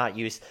they're just not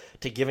used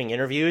to giving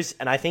interviews.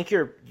 And I think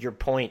your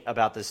point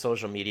about the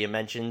social media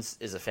mentions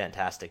is a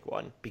fantastic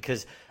one,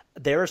 because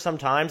there are some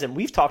times, and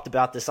we've talked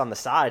about this on the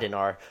side in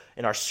our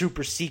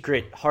super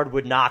secret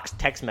Hardwood Knocks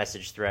text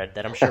message thread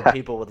that I'm sure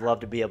people would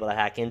love to be able to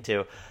hack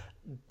into.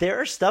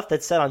 There are stuff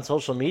that's said on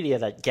social media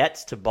that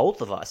gets to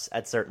both of us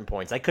at certain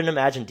points. I couldn't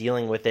imagine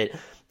dealing with it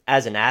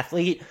as an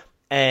athlete,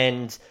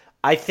 and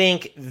I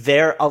think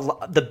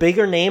the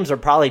bigger names are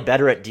probably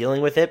better at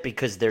dealing with it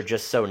because they're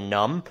just so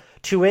numb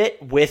to it,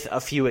 with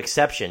a few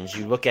exceptions.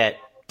 You look at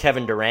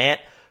Kevin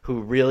Durant,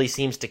 who really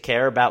seems to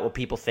care about what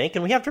people think.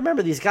 And we have to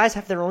remember, these guys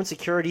have their own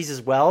securities as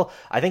well.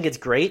 I think it's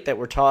great that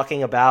we're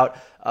talking about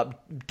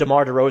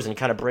DeMar DeRozan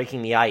kind of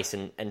breaking the ice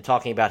and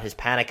talking about his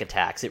panic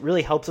attacks. It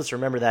really helps us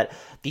remember that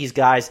these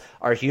guys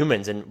are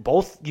humans. And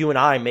both you and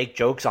I make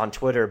jokes on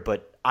Twitter,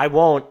 but I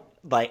won't,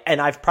 and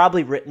I've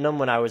probably written them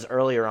when I was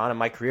earlier on in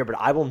my career, but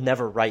I will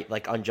never write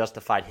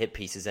unjustified hit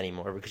pieces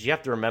anymore, because you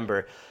have to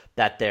remember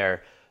that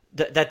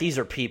that these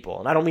are people.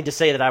 And I don't mean to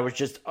say that I was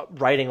just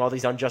writing all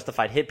these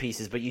unjustified hit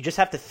pieces, but you just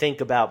have to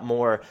think about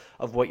more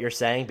of what you're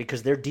saying,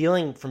 because they're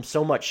dealing from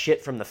so much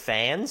shit from the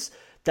fans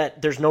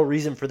that there's no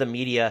reason for the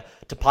media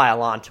to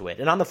pile onto it.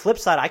 And on the flip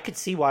side, I could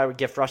see why it would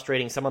get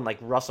frustrating someone like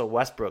Russell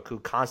Westbrook, who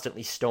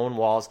constantly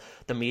stonewalls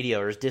the media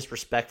or is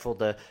disrespectful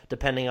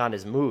depending on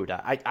his mood.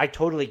 I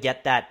totally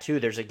get that too.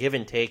 There's a give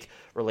and take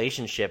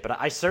relationship, but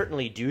I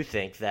certainly do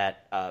think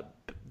that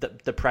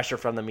the pressure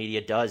from the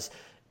media does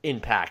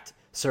impact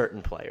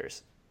certain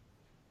players,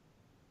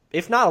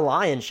 if not a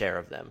lion's share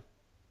of them.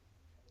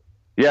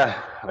 Yeah,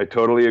 I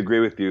totally agree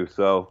with you.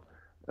 So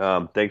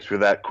thanks for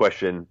that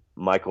question,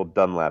 Michael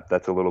Dunlap.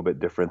 That's a little bit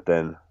different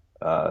than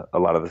a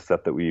lot of the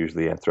stuff that we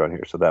usually answer on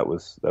here. So that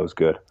was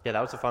good. Yeah,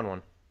 that was a fun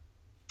one.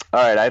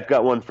 All right, I've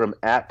got one from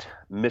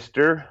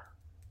 @Mr.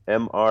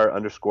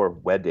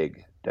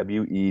 MR_Weddig,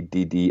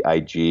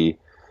 WEDDIG.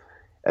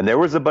 And there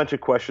was a bunch of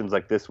questions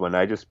like this one.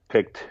 I just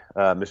picked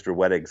Mr.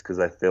 Weddig's because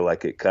I feel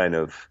like it kind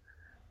of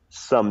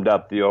summed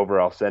up the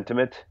overall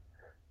sentiment.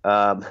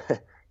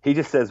 He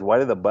just says, "Why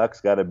do the Bucks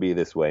got to be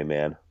this way,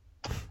 man?"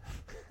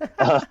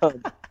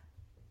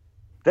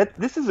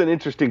 This is an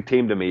interesting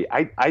team to me.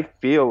 I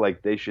feel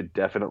like they should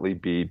definitely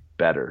be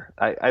better.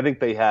 I think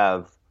they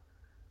have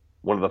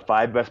one of the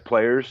 5 best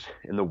players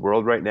in the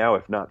world right now,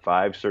 if not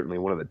 5, certainly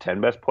one of the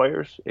 10 best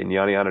players in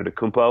Giannis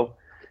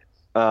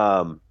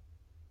Antetokounmpo.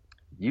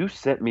 You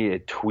sent me a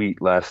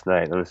tweet last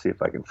night. Let me see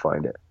if I can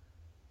find it.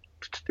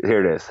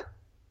 Here it is.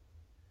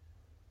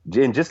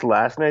 In just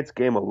last night's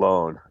game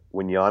alone,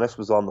 when Giannis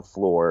was on the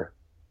floor,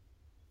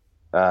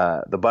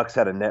 the Bucks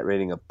had a net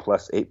rating of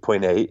plus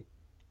 8.8.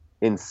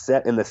 In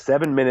the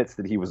 7 minutes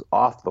that he was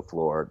off the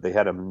floor, they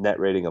had a net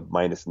rating of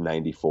minus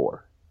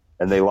 94,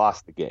 and they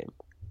lost the game.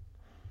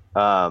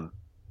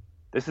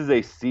 This is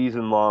a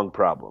season-long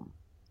problem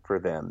for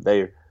them.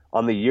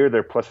 On the year,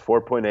 they're plus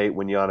 4.8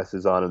 when Giannis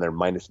is on, and they're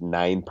minus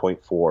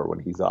 9.4 when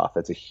he's off.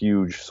 That's a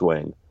huge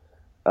swing.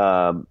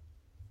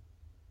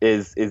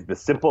 Is the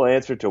simple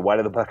answer to why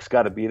do the Bucks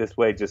got to be this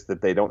way just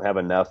that they don't have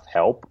enough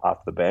help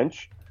off the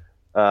bench?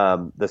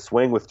 The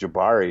swing with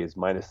Jabari is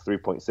minus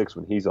 3.6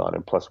 when he's on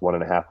and plus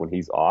 1.5 when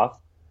he's off.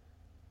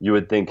 You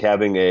would think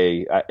having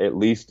at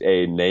least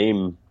a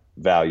name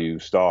value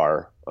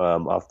star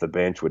off the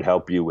bench would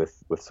help you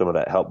with some of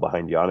that help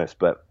behind Giannis,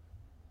 but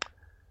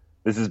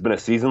this has been a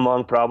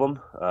season-long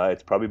problem.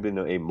 It's probably been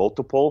a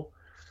multiple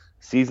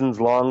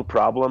seasons-long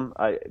problem.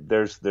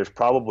 There's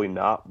probably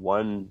not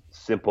one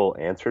simple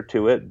answer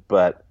to it,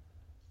 but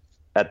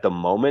at the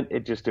moment,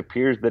 it just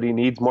appears that he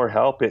needs more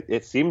help.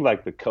 It seemed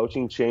like the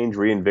coaching change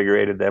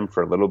reinvigorated them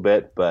for a little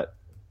bit, but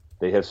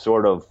they have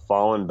sort of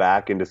fallen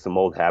back into some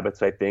old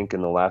habits, I think,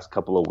 in the last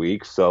couple of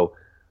weeks. So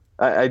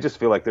I just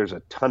feel like there's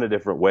a ton of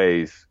different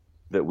ways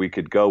that we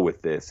could go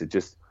with this. It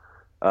just,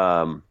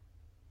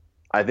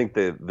 I think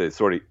the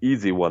sort of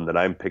easy one that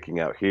I'm picking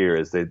out here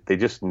is they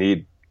just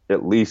need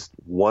at least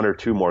one or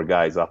two more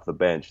guys off the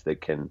bench that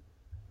can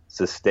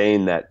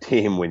sustain that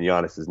team when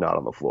Giannis is not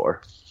on the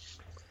floor.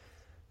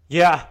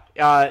 Yeah,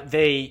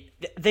 they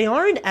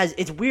aren't as –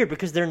 it's weird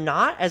because they're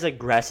not as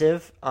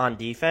aggressive on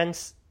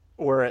defense,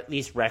 or at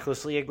least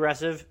recklessly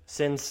aggressive,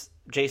 since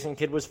Jason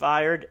Kidd was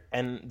fired,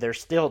 and they're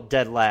still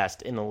dead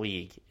last in the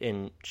league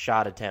in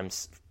shot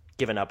attempts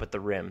given up at the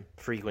rim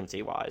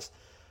frequency-wise.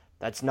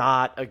 That's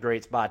not a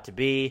great spot to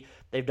be.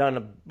 They've done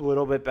a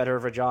little bit better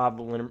of a job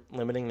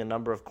limiting the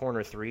number of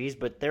corner threes,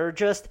 but there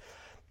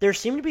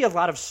seem to be a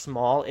lot of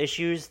small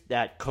issues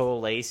that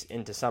coalesce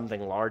into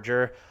something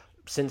larger.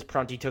 Since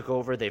Prunty took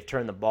over, they've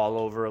turned the ball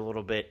over a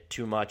little bit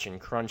too much in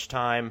crunch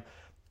time.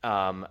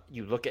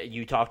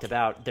 You talked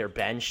about their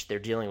bench. They're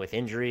dealing with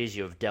injuries.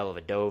 You have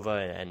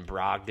Dellavedova and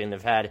Brogdon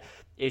have had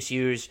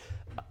issues.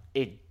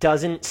 It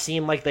doesn't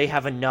seem like they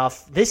have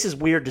enough. This is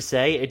weird to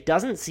say. It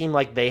doesn't seem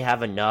like they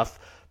have enough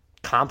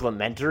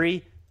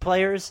complementary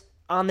players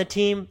on the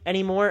team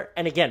anymore.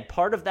 And again,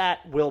 part of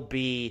that will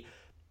be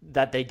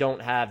that they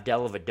don't have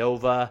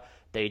Dellavedova.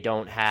 They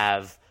don't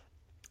have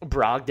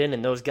Brogdon,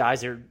 and those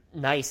guys are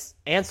nice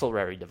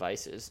ancillary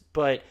devices.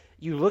 But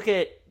you look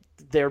at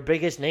their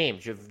biggest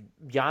names. You have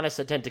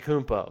Giannis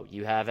Antetokounmpo.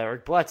 You have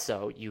Eric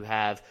Bledsoe. You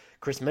have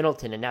Chris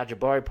Middleton, and now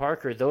Jabari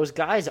Parker. Those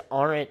guys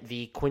aren't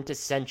the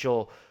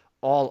quintessential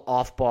all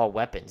off-ball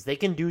weapons. They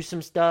can do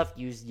some stuff,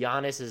 use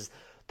Giannis as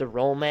the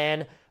roll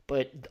man,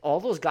 but all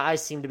those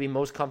guys seem to be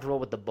most comfortable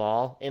with the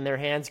ball in their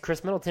hands.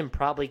 Chris Middleton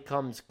probably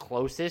comes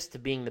closest to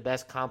being the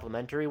best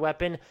complementary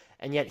weapon,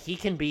 and yet he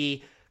can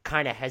be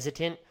kind of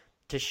hesitant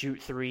to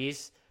shoot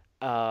threes.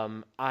 There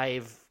are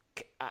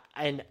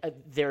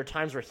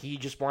times where he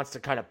just wants to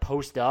kind of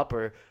post up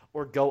or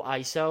go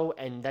ISO,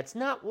 and that's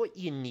not what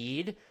you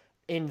need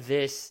in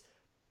this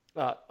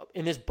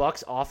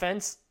Bucks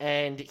offense.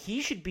 And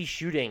he should be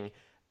shooting,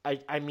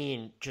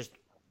 just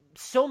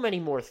so many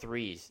more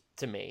threes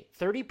to me.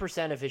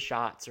 30% of his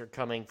shots are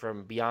coming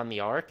from beyond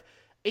the arc.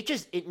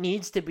 It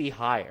needs to be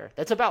higher.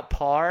 That's about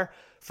par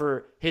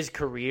for his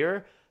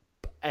career.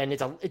 And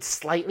it's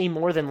slightly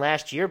more than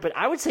last year, but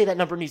I would say that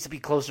number needs to be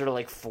closer to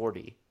like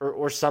 40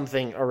 or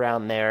something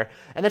around there.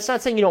 And that's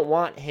not saying you don't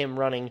want him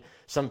running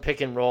some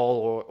pick and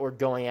roll or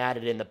going at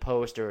it in the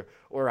post or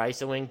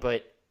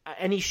isoing,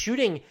 and he's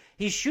shooting,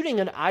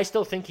 and I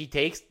still think he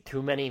takes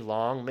too many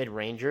long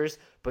mid-rangers,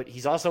 but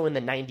he's also in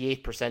the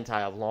 98th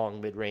percentile of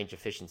long mid-range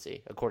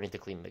efficiency, according to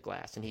Clean the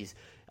Glass. And he's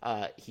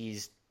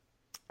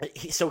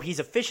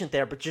efficient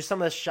there, but just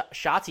some of the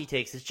shots he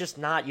takes, it's just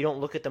not, you don't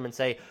look at them and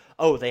say,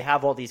 oh, they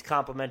have all these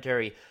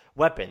complementary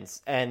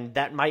weapons. And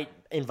that might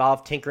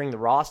involve tinkering the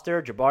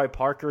roster. Jabari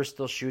Parker is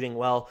still shooting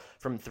well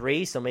from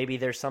three, so maybe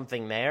there's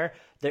something there.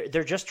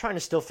 They're just trying to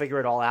still figure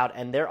it all out,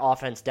 and their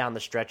offense down the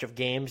stretch of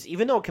games,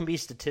 even though it can be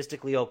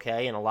statistically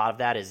okay, and a lot of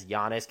that is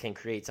Giannis can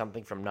create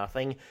something from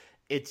nothing,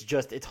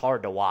 it's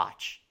hard to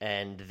watch.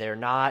 And they're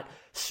not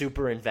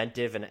super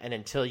inventive, and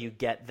until you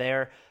get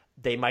there,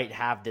 they might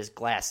have this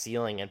glass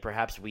ceiling, and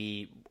perhaps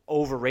we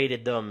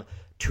overrated them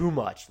too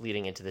much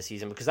leading into the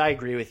season, because I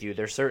agree with you.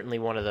 They're certainly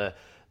one of the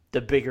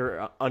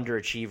bigger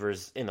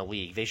underachievers in the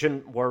league. They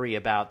shouldn't worry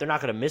about – they're not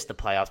going to miss the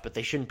playoffs, but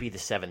they shouldn't be the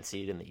 7th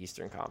seed in the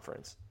Eastern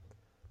Conference.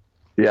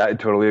 Yeah, I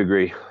totally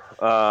agree.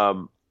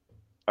 All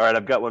right,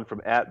 I've got one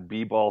from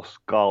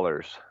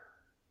 @BBallScholars.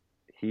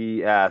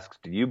 He asks,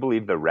 do you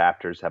believe the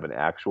Raptors have an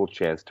actual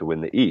chance to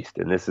win the East?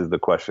 And this is the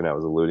question I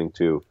was alluding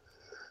to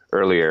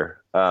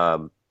earlier.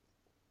 The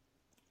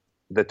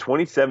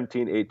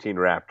 2017-18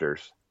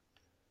 Raptors,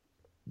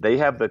 they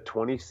have the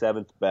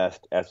 27th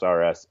best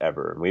SRS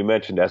ever. And we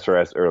mentioned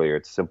SRS earlier.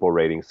 It's a simple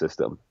rating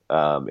system.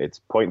 It's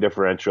point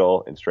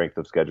differential and strength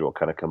of schedule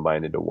kind of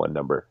combined into one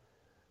number.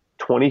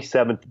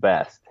 27th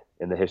best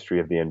in the history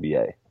of the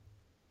NBA.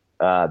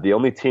 The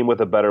only team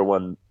with a better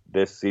one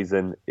this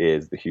season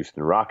is the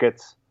Houston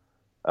Rockets.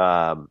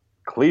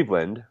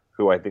 Cleveland,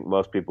 who I think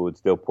most people would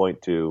still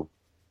point to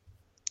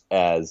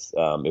as,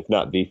 if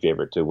not the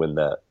favorite to win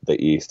the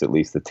East, at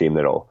least the team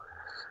that'll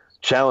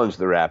challenge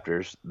the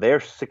Raptors. They're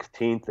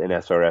 16th in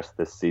SRS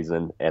this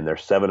season, and they're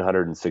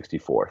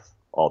 764th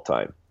all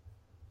time.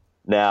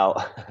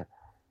 Now,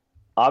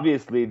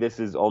 obviously, this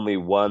is only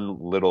one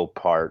little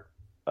part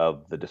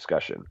of the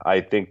discussion.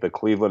 I think the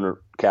Cleveland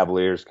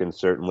Cavaliers can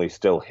certainly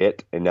still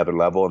hit another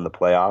level in the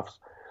playoffs.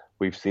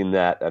 We've seen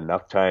that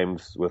enough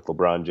times with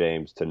LeBron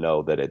James to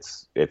know that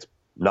it's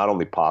not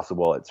only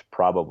possible, it's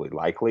probably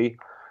likely.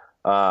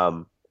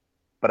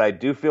 But I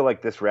do feel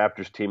like this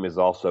Raptors team is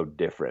also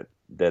different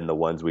than the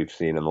ones we've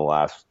seen in the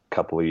last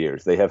couple of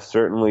years. They have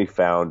certainly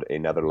found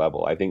another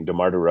level. I think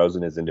DeMar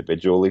DeRozan has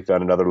individually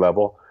found another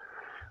level.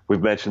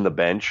 we've mentioned the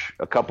bench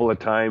a couple of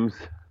times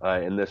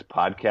in this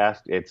podcast.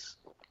 It's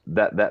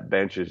that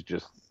bench is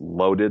just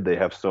loaded. They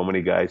have so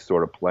many guys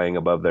sort of playing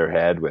above their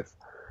head with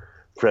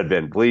Fred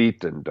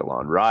VanVleet and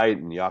DeLon Wright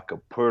and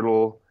Jakob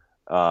Poeltl.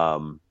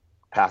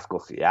 Pascal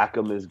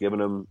Siakam is giving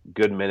them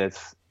good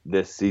minutes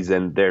this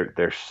season.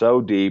 They're so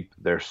deep.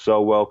 They're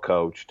so well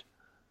coached.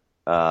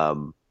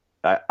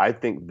 I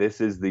think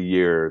this is the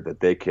year that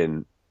they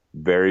can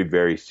very,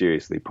 very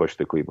seriously push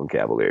the Cleveland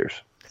Cavaliers.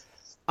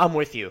 I'm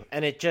with you.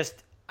 And it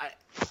just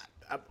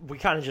we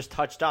kind of just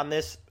touched on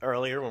this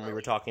earlier when we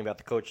were talking about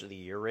the Coach of the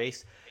Year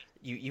race.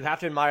 You have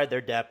to admire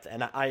their depth.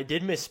 And I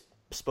did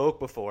misspoke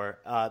before.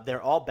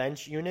 Their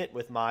all-bench unit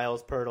with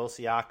Miles, Poeltl,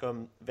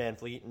 Siakam,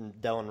 VanVleet, and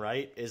DeLon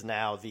Wright is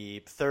now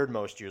the third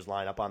most used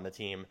lineup on the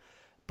team.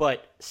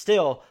 But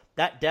still,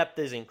 that depth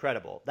is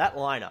incredible. That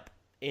lineup,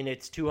 in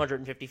its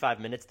 255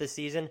 minutes this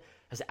season,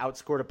 has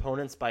outscored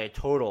opponents by a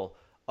total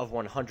of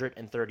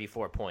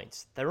 134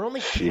 points. There are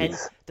only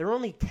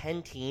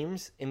 10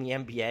 teams in the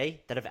NBA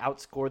that have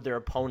outscored their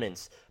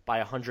opponents by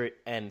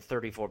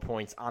 134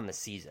 points on the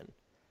season.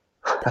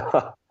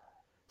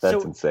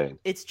 That's insane.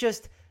 It's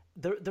just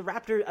the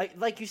Raptors,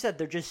 like you said,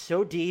 they're just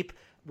so deep.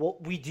 Well,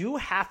 we do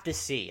have to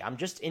see. I'm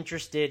just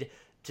interested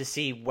to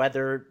see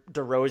whether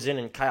DeRozan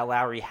and Kyle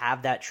Lowry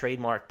have that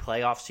trademark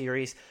playoff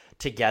series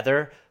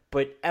together.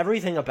 But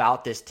everything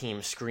about this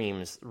team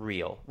screams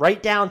real.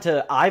 Right down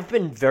to, I've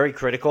been very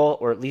critical,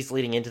 or at least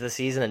leading into the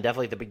season and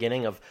definitely at the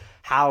beginning, of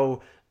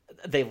how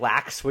they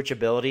lack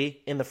switchability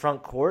in the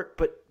front court.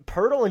 But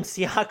Poeltl and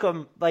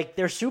Siakam, like,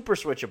 they're super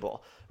switchable.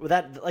 With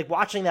that, like,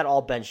 watching that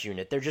all-bench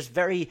unit, they're just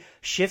very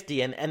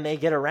shifty and they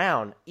get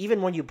around.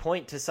 Even when you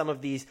point to some of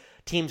these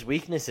teams'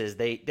 weaknesses,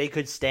 they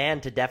could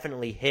stand to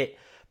definitely hit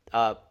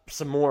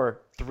some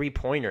more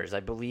three-pointers. I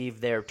believe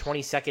they're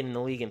 22nd in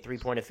the league in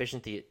three-point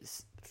efficiency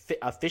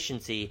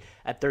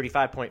at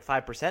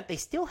 35.5%. They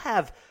still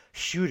have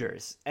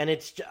shooters, and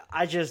it's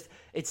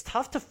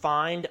tough to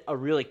find a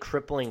really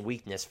crippling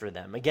weakness for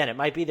them. Again, it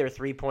might be their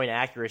 3-point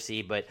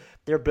accuracy, but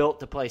they're built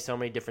to play so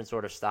many different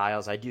sort of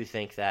styles. I do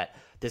think that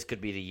this could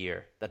be the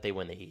year that they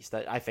win the East.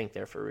 I think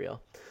they're for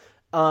real.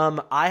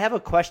 I have a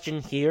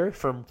question here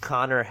from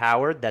Connor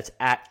Howard. That's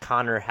at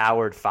Connor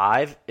Howard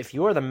 5. If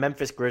you are the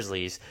Memphis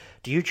Grizzlies,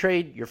 do you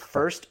trade your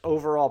first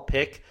overall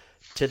pick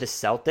to the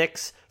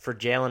Celtics for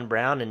Jaylen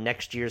Brown and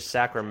next year's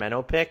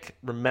Sacramento pick?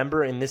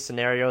 Remember in this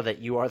scenario that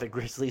you are the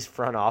Grizzlies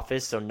front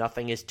office, so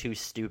nothing is too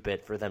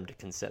stupid for them to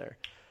consider.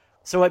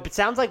 So it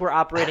sounds like we're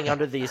operating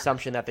under the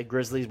assumption that the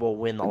Grizzlies will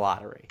win the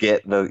lottery.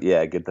 Get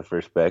the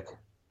first pick.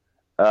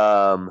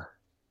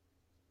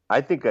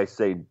 I think I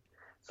say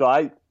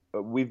so.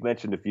 We've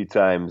mentioned a few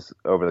times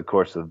over the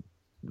course of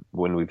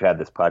when we've had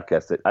this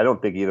podcast that I don't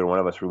think either one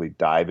of us really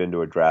dive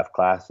into a draft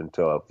class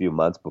until a few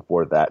months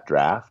before that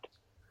draft.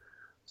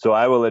 So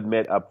I will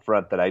admit up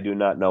front that I do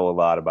not know a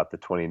lot about the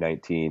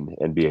 2019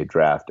 NBA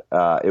draft.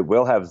 It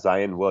will have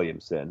Zion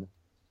Williamson,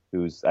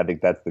 I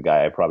think that's the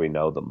guy I probably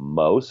know the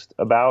most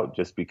about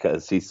just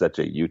because he's such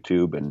a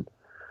YouTube and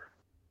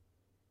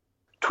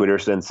Twitter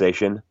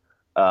sensation.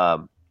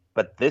 But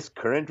this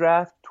current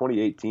draft,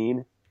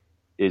 2018,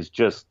 is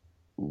just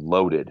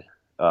loaded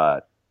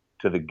to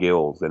the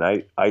gills. And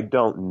I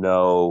don't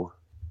know.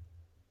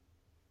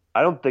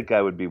 I don't think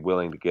I would be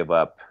willing to give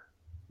up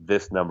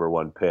this number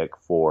one pick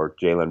for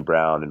Jaylen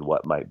Brown and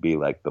what might be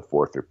like the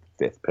 4th or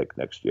 5th pick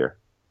next year.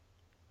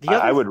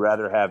 I would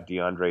rather have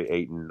DeAndre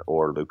Ayton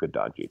or Luka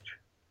Doncic.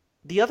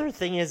 The other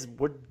thing is,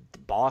 would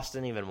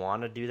Boston even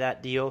want to do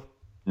that deal?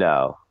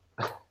 No,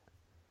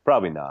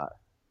 probably not.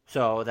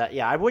 So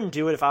I wouldn't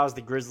do it if I was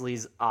the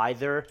Grizzlies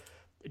either.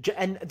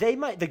 And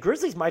the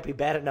Grizzlies might be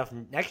bad enough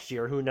next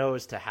year, who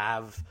knows, to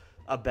have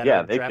a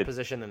better draft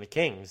position than the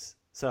Kings.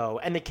 So,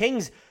 and the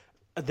Kings,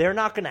 they're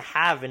not going to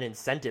have an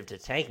incentive to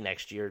tank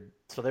next year,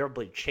 so they'll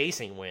be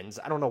chasing wins.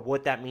 I don't know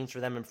what that means for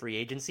them in free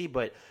agency,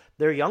 but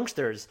their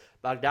youngsters,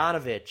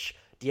 Bogdanovich,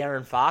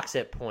 De'Aaron Fox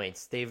at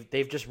points,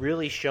 they've just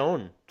really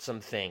shown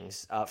some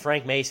things.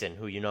 Frank Mason,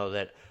 who you know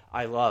that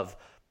I love,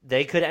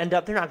 they could end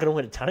up, they're not going to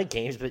win a ton of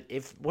games, but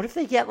what if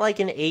they get like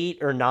an 8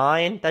 or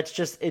 9?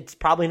 It's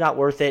probably not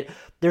worth it.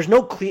 There's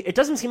no clear, it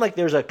doesn't seem like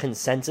there's a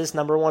consensus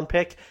number one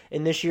pick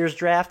in this year's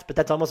draft, but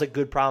that's almost a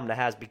good problem to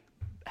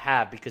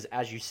have because,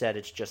 as you said,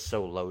 it's just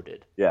so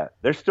loaded. Yeah,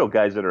 there's still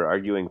guys that are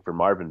arguing for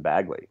Marvin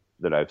Bagley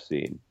that I've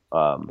seen.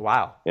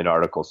 Wow. In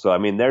articles. So, I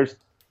mean,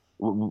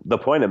 the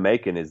point I'm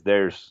making is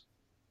there's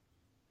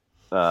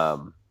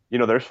 4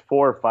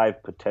 or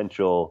 5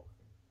 potential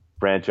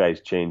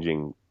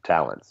franchise-changing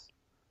talents.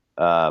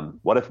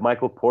 What if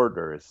Michael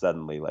Porter is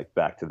suddenly like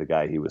back to the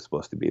guy he was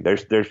supposed to be?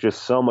 There's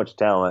just so much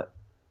talent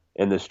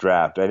in this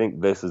draft. I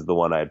think this is the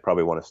one I'd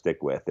probably want to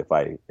stick with if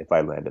I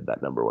landed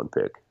that number one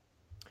pick.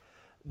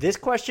 This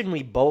question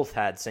we both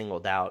had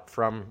singled out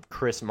from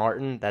Chris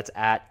Martin. That's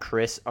at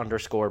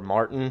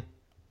Chris_Martin_.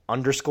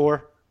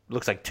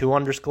 Looks like 2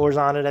 underscores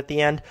on it at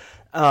the end.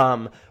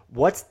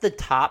 What's the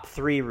top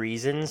 3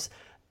 reasons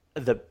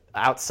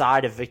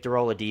outside of Victor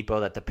Oladipo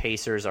that the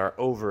Pacers are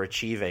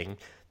overachieving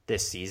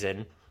this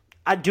season?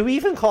 Do we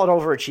even call it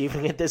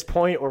overachieving at this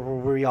point, or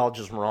were we all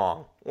just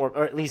wrong?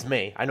 Or at least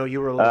me. I know you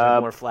were a little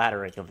bit more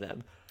flattering of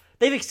them.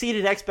 They've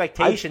exceeded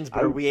expectations,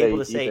 but are we able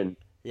to say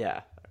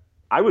yeah?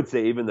 I would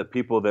say even the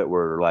people that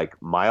were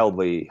like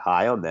mildly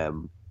high on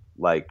them,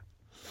 like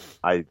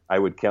I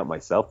would count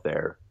myself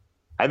there.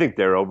 I think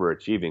they're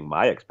overachieving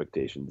my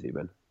expectations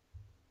even.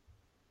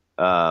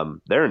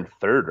 They're in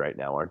third right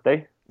now, aren't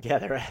they? Yeah,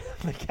 they're at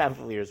the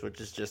Cavaliers, which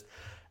is just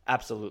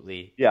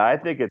absolutely. Yeah, I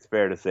think it's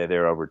fair to say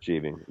they're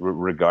overachieving,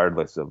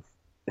 regardless of,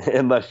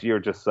 unless you're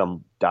just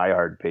some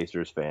diehard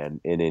Pacers fan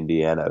in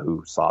Indiana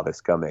who saw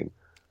this coming.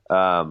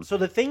 So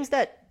the things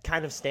that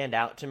kind of stand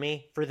out to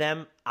me for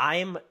them,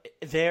 I've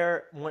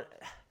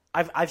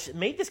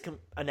made this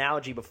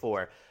analogy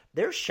before.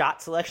 Their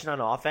shot selection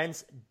on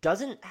offense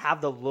doesn't have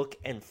the look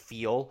and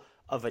feel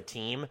of a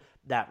team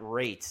that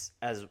rates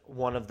as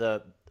one of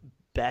the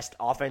best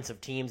offensive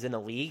teams in the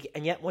league,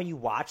 and yet when you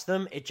watch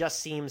them, it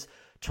just seems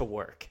to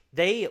work.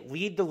 They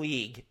lead the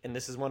league, and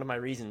this is one of my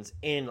reasons,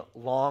 in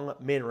long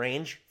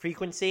mid-range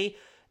frequency.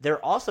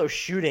 They're also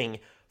shooting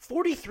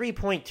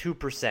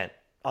 43.2%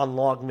 on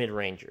long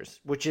mid-rangers,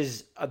 which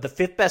is the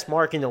fifth best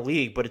mark in the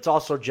league, but it's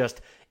also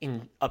just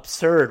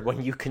absurd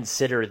when you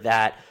consider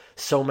that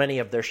so many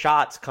of their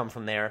shots come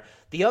from there.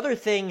 The other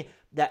thing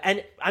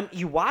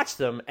you watch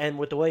them, and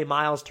with the way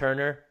Miles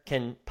Turner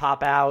can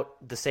pop out,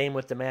 the same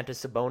with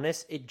Domantas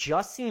Sabonis, it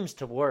just seems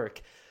to work.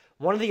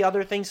 One of the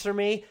other things for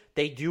me,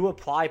 they do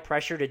apply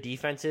pressure to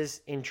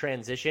defenses in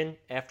transition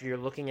after you're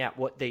looking at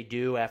what they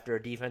do after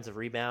a defensive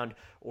rebound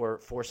or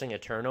forcing a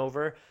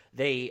turnover.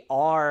 They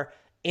are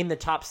in the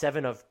top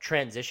 7 of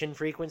transition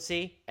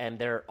frequency, and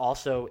they're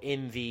also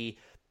in the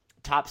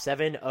top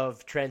 7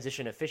 of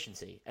transition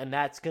efficiency. And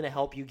that's going to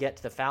help you get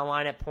to the foul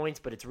line at points,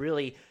 but it's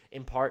really,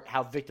 in part,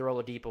 how Victor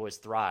Oladipo has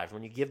thrived.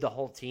 When you give the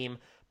whole team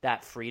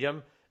that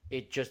freedom,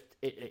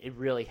 it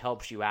really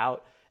helps you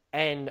out.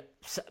 And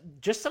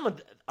just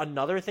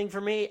another thing for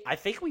me, I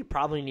think we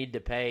probably need to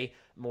pay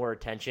more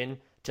attention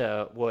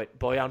to what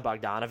Bojan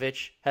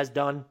Bogdanovic has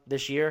done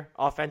this year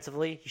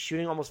offensively. He's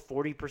shooting almost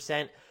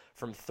 40%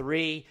 from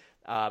 3,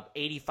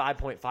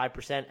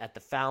 85.5% at the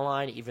foul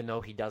line, even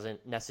though he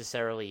doesn't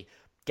necessarily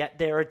get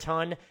there a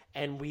ton.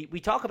 And we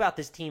talk about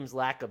this team's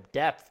lack of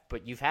depth,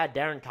 but you've had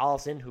Darren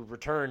Collison, who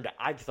returned.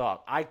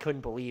 I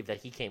couldn't believe that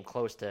he came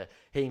close to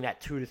hitting that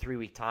 2 to 3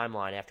 week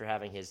timeline after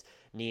having his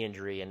knee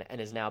injury and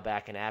is now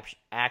back in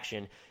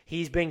action.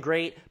 He's been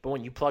great, but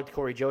when you plugged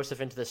Corey Joseph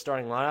into the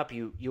starting lineup,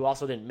 you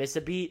also didn't miss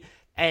a beat.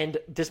 And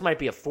this might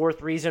be a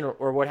fourth reason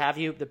or what have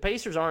you. The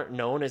Pacers aren't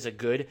known as a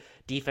good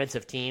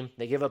defensive team.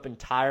 They give up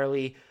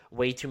entirely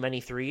way too many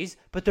threes,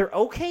 but they're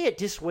okay at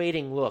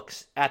dissuading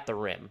looks at the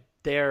rim.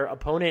 Their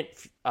opponent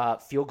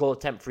field goal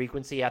attempt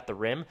frequency at the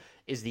rim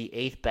is the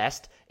 8th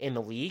best in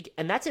the league,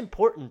 and that's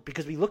important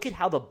because we look at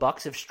how the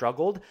Bucks have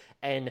struggled,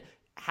 and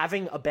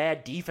having a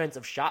bad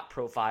defensive shot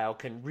profile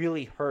can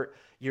really hurt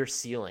your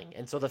ceiling.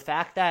 And so the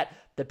fact that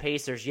the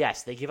Pacers,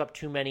 yes, they give up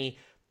too many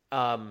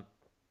looks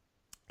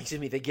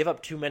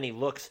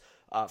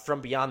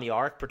from beyond the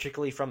arc,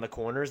 particularly from the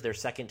corners. They're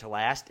second to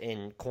last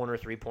in corner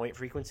three-point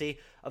frequency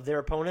of their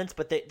opponents,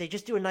 but they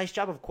just do a nice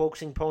job of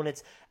coaxing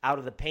opponents out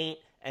of the paint,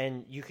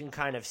 and you can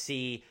kind of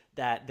see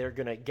that they're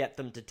going to get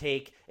them to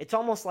take. It's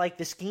almost like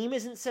the scheme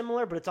isn't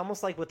similar, but it's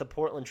almost like what the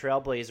Portland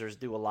Trailblazers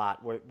do a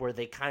lot, where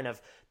they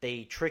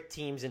trick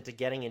teams into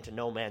getting into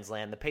no man's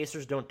land. The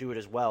Pacers don't do it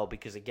as well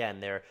because, again,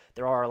 there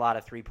are a lot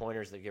of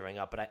three-pointers they're giving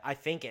up. But I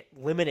think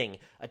limiting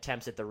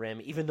attempts at the rim,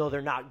 even though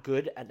they're not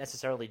good at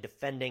necessarily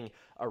defending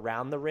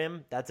around the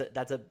rim, that's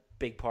a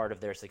big part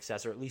of their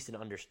success, or at least an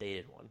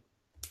understated one.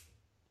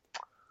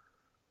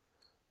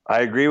 I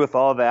agree with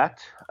all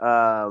that.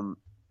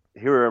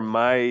 Here are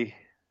my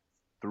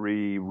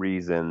 3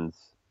 reasons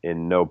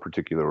in no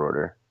particular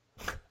order.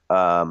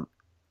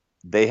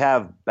 They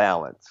have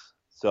balance.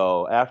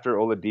 So after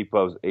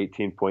Oladipo's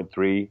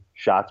 18.3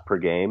 shots per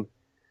game,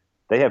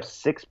 they have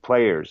 6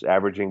 players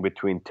averaging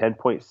between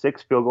 10.6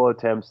 field goal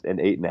attempts and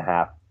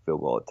 8.5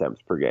 field goal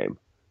attempts per game.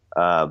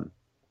 And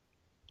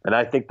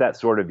I think that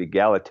sort of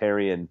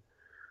egalitarian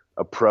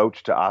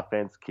approach to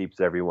offense keeps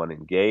everyone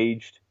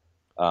engaged.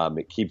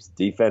 It keeps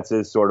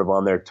defenses sort of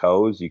on their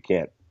toes. You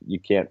can't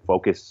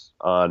focus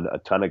on a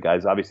ton of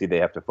guys. Obviously, they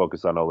have to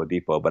focus on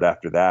Oladipo, but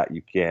after that,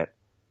 you can't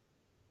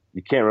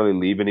really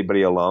leave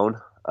anybody alone.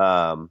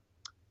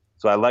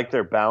 So I like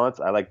their balance.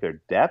 I like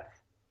their depth.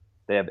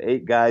 They have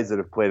 8 guys that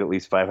have played at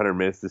least 500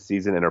 minutes this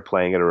season and are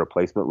playing at a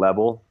replacement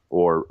level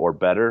or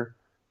better.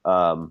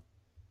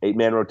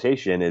 8-man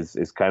rotation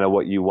is kind of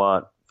what you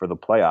want for the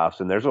playoffs,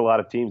 and there's a lot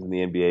of teams in the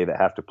NBA that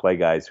have to play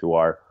guys who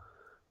are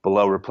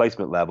below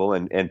replacement level,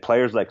 and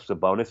players like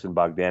Sabonis and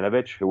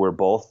Bogdanovic, who were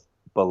both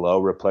below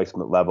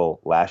replacement level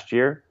last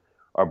year,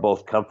 are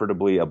both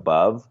comfortably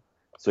above.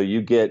 So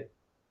you get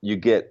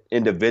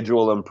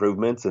individual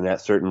improvements, and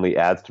that certainly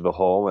adds to the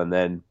whole. And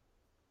then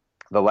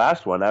the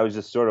last one, I was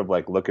just sort of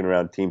like looking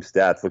around team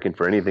stats, looking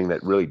for anything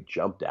that really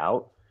jumped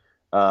out.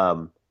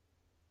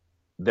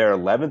 They're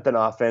 11th in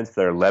offense.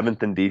 They're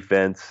 11th in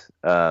defense.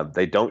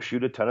 They don't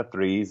shoot a ton of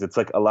threes. It's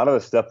like a lot of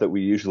the stuff that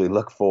we usually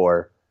look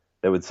for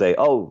that would say,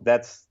 oh,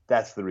 that's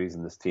the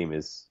reason this team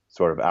is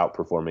sort of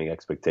outperforming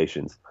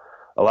expectations.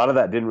 A lot of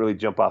that didn't really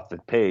jump off the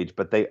page,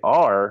 but they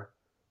are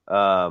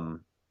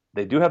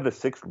they do have the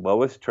 6th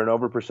lowest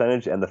turnover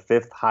percentage and the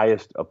 5th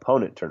highest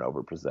opponent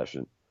turnover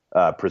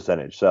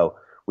percentage. So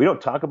we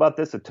don't talk about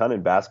this a ton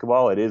in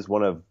basketball. It is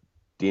one of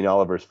Dean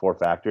Oliver's 4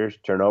 factors,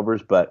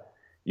 turnovers, but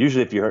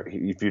usually if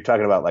you're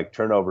talking about like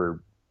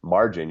turnover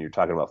margin, you're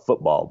talking about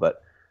football,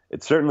 but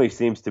it certainly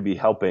seems to be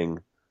helping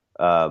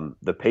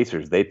the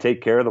Pacers. They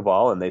take care of the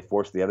ball and they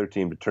force the other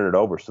team to turn it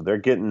over. So they're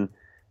getting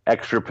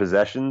extra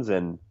possessions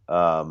and,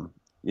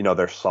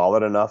 they're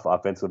solid enough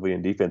offensively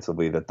and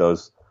defensively that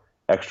those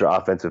extra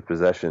offensive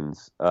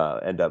possessions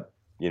end up,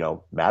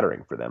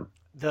 mattering for them.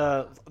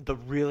 The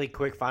really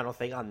quick final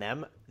thing on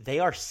them, they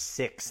are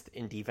 6th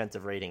in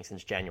defensive rating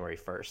since January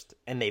 1st,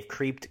 and they've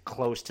creeped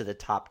close to the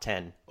top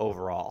 10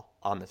 overall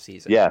on the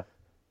season. Yeah,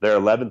 they're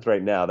 11th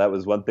right now. That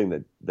was one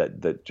thing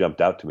that jumped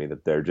out to me,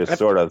 that they're just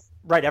sort of...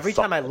 Right, every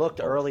time I looked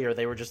earlier,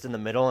 they were just in the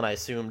middle, and I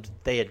assumed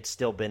they had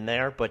still been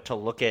there, but to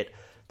look at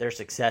their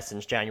success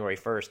since January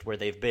 1st, where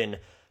they've been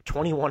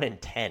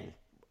 21-10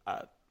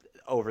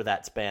 over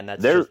that span,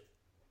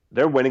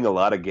 they're winning a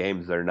lot of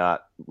games they're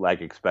not like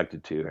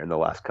expected to in the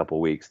last couple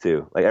of weeks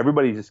too. Like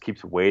everybody just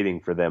keeps waiting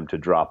for them to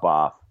drop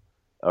off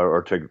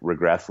or to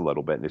regress a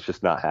little bit, and it's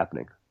just not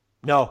happening.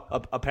 No,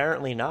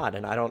 apparently not.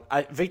 And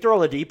Victor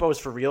Oladipo is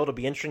for real. It'll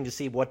be interesting to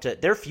see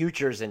their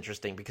future is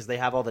interesting because they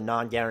have all the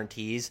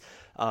non-guarantees.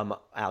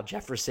 Al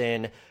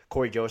Jefferson,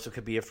 Corey Joseph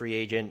could be a free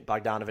agent.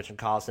 Bogdanovich and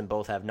Collison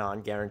both have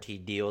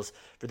non-guaranteed deals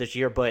for this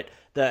year. But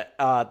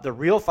the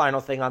real final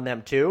thing on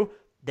them too,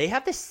 they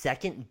have the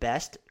 2nd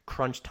best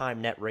crunch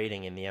time net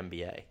rating in the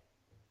NBA.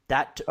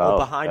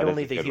 Behind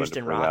only the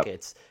Houston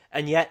Rockets.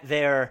 And yet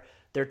they're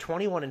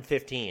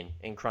 21-15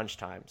 in crunch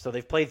time. So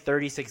they've played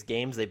 36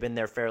 games. They've been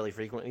there fairly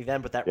frequently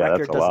then, but that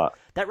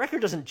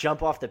record doesn't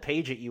jump off the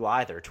page at you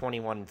either,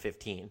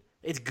 21-15.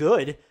 It's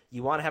good.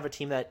 You want to have a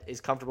team that is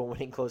comfortable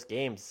winning close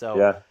games.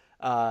 So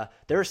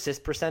their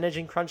assist percentage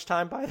in crunch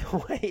time, by the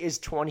way, is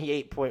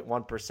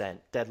 28.1%,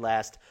 dead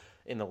last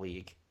in the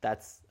league.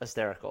 That's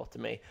hysterical to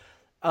me.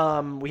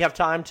 We have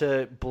time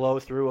to blow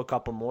through a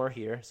couple more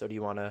here. So do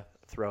you want to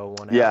throw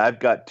one out? Yeah, I've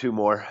got 2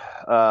 more.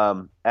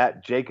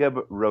 At Jacob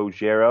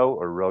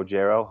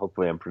Rogero,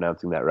 hopefully I'm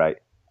pronouncing that right.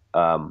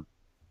 Klay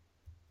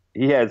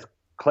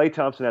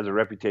Thompson has a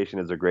reputation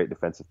as a great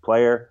defensive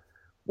player.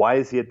 Why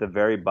is he at the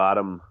very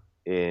bottom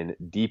in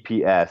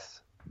DPS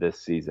this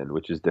season,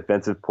 which is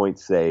defensive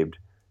points saved?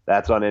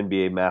 That's on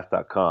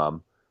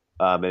NBAmath.com.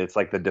 And it's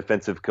like the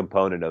defensive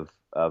component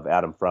of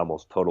Adam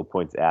Frommel's total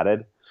points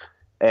added.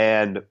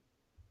 And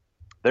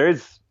there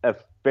is a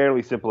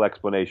fairly simple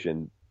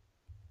explanation.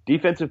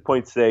 Defensive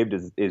points saved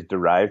is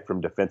derived from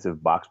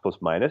defensive box plus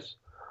minus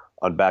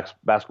on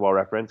Basketball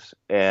Reference,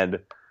 and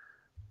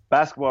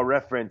Basketball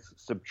Reference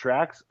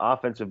subtracts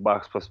offensive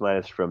box plus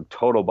minus from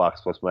total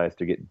box plus minus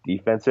to get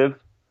defensive.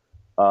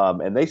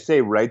 And they say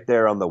right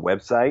there on the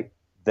website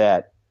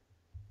that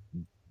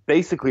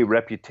basically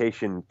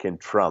reputation can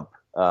trump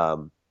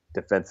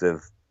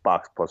defensive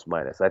box plus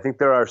minus. I think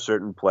there are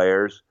certain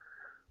players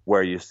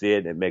where you see it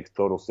and it makes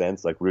total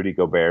sense. Like Rudy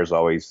Gobert is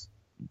always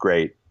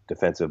great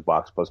defensive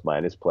box plus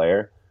minus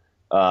player.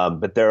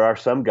 But there are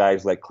some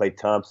guys like Klay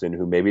Thompson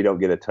who maybe don't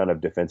get a ton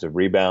of defensive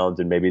rebounds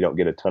and maybe don't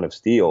get a ton of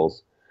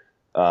steals.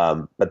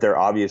 But they're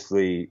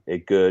obviously a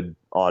good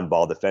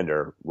on-ball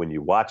defender when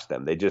you watch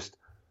them.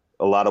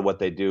 A lot of what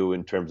they do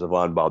in terms of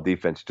on-ball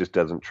defense just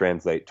doesn't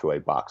translate to a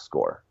box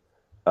score.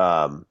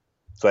 So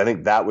I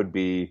think that would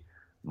be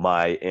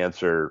my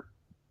answer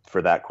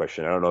for that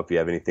question. I don't know if you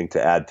have anything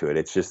to add to it.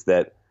 It's just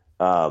that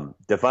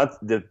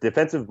the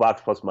defensive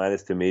box plus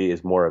minus to me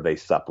is more of a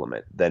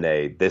supplement than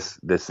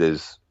this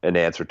is an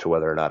answer to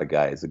whether or not a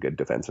guy is a good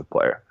defensive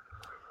player.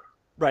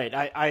 Right.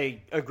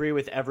 I agree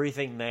with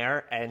everything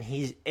there, and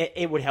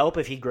it would help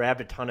if he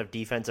grabbed a ton of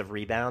defensive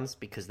rebounds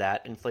because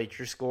that inflates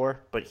your score,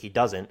 but he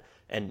doesn't,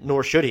 and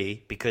nor should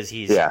he because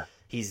he's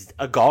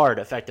a guard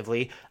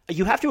effectively.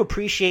 You have to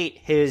appreciate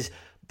his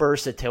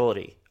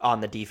versatility on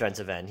the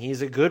defensive end.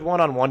 He's a good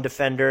one-on-one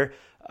defender.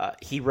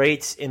 He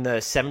rates in the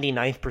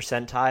 79th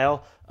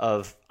percentile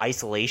of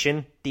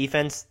isolation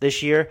defense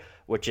this year,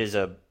 which is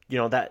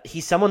that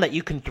he's someone that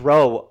you can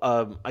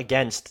throw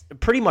against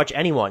pretty much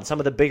anyone, some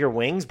of the bigger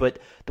wings, but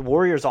the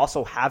Warriors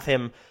also have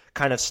him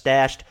kind of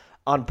stashed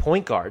on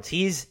point guards.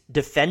 He's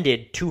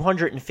defended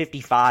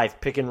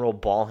 255 pick and roll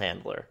ball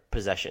handler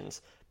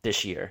possessions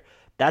this year.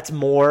 That's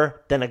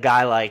more than a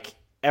guy like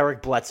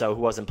Eric Bledsoe,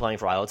 who wasn't playing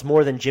for a while. It's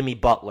more than Jimmy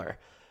Butler.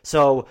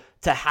 So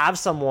to have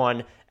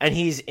someone, and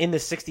he's in the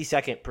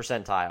 62nd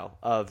percentile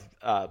of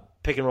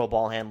pick and roll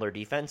ball handler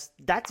defense,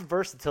 that's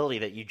versatility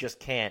that you just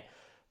can't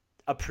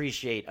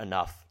appreciate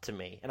enough to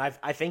me. And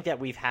I think that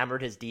we've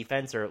hammered his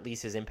defense, or at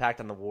least his impact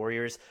on the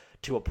Warriors,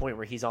 to a point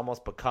where he's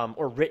almost become,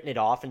 or written it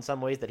off in some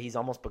ways, that he's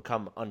almost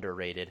become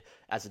underrated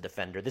as a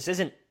defender. This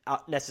isn't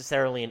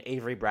necessarily an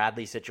Avery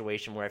Bradley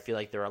situation where I feel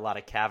like there are a lot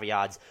of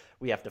caveats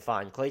we have to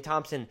find. Klay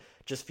Thompson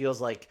just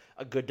feels like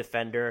a good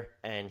defender,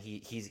 and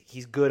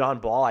he's good on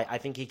ball. I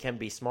think he can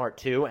be smart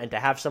too, and to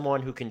have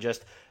someone who can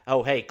just,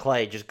 oh, hey,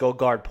 Klay, just go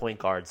guard point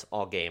guards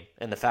all game,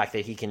 and the fact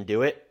that he can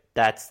do it,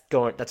 that's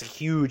a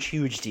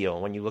huge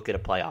deal when you look at a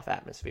playoff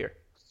atmosphere.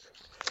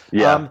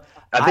 Yeah,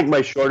 I think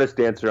my shortest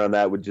answer on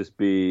that would just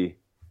be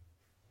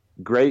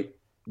great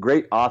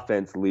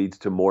offense leads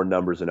to more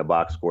numbers in a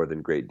box score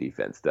than great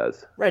defense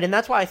does. Right, and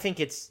that's why I think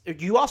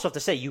you also have to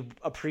say you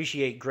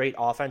appreciate great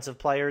offensive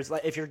players.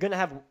 Like, if you're going to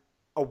have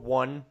a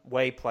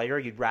one-way player,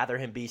 you'd rather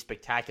him be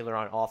spectacular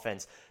on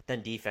offense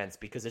than defense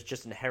because it's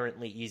just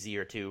inherently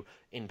easier to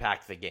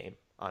impact the game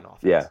on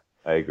offense. Yeah,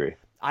 I agree.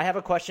 I have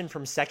a question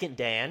from Second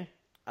Dan.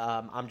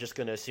 I'm just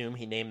going to assume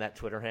he named that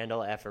Twitter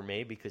handle after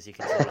me because he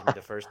considered me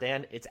the first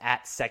Dan. It's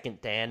at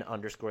Second Dan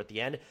 _ at the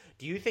end.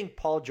 Do you think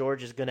Paul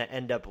George is going to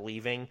end up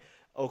leaving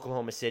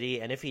Oklahoma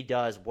City? And if he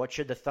does, what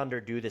should the Thunder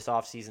do this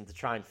offseason to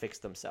try and fix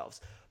themselves?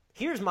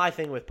 Here's my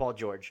thing with Paul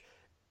George.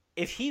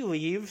 If he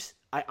leaves,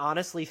 I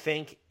honestly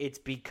think it's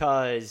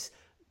because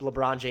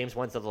LeBron James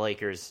went to the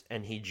Lakers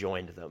and he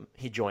joined them.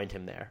 He joined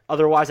him there.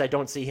 Otherwise, I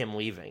don't see him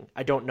leaving.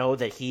 I don't know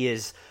that he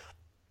is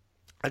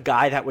a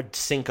guy that would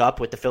sync up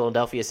with the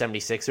Philadelphia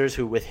 76ers,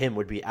 who with him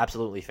would be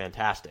absolutely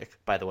fantastic,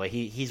 by the way.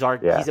 He's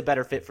a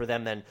better fit for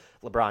them than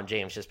LeBron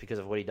James just because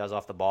of what he does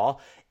off the ball.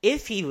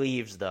 If he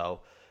leaves, though,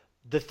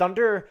 the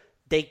Thunder,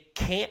 they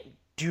can't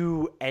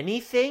do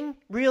anything,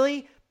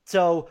 really.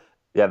 So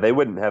yeah, they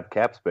wouldn't have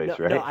cap space,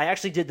 right? No, I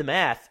actually did the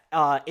math.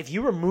 If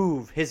you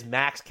remove his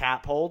max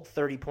cap hold,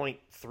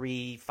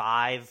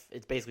 $30.35,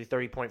 it's basically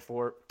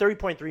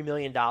 $30.3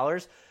 million.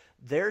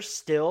 They're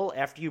still,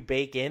 after you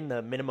bake in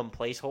the minimum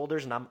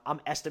placeholders, and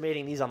I'm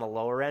estimating these on the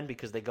lower end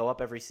because they go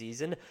up every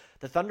season,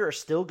 the Thunder are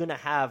still going to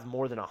have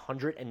more than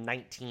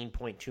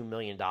 $119.2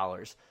 million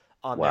on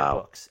their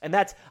books. And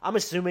I'm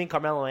assuming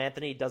Carmelo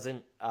Anthony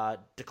doesn't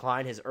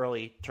decline his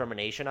early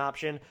termination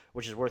option,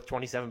 which is worth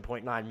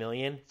 $27.9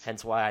 million,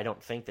 hence why I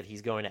don't think that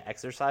he's going to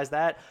exercise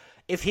that.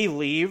 If he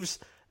leaves,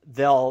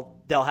 they'll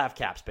have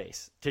cap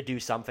space to do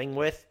something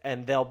with,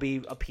 and they'll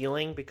be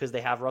appealing because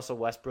they have Russell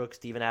Westbrook.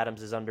 Steven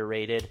Adams is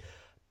underrated.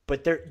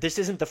 But this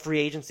isn't the free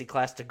agency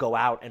class to go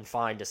out and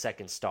find a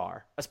second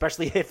star,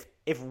 especially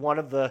if one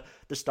of the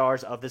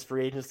stars of this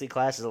free agency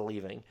class is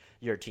leaving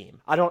your team.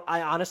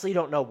 I honestly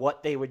don't know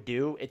what they would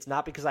do. It's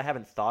not because I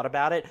haven't thought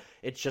about it.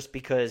 It's just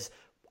because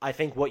I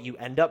think what you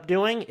end up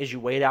doing is you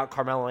wait out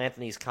Carmelo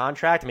Anthony's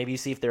contract. Maybe you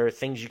see if there are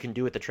things you can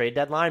do at the trade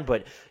deadline,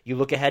 but you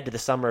look ahead to the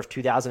summer of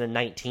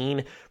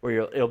 2019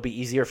 where it'll be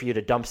easier for you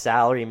to dump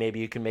salary.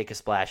 Maybe you can make a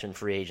splash in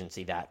free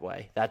agency that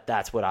way.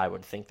 That's what I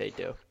would think they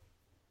do.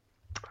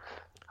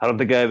 I don't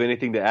think I have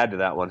anything to add to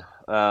that one.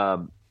 I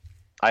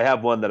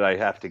have one that I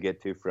have to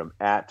get to from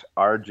at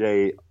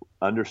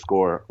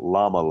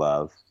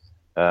RJ_LlamaLove.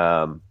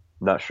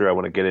 Not sure I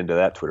want to get into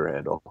that Twitter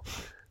handle.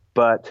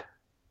 But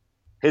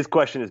his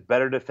question is,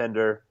 better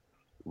defender,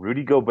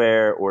 Rudy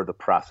Gobert or the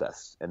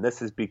process? And this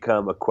has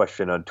become a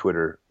question on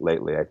Twitter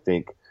lately, I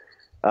think.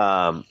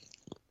 I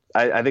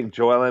think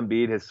Joel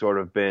Embiid has sort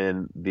of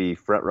been the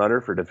front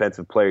runner for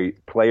defensive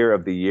player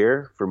of the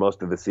year for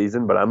most of the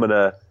season, but I'm going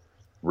to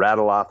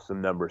rattle off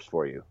some numbers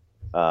for you.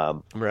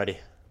 I'm ready.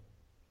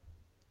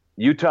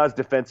 Utah's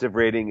defensive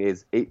rating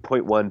is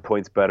 8.1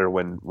 points better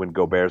when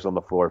Gobert's on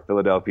the floor.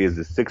 Philadelphia's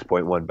is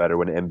 6.1 better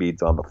when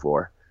Embiid's on the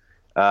floor.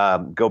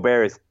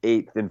 Gobert is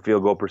 8th in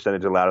field goal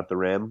percentage allowed at the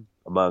rim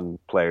among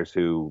players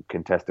who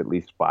contest at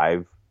least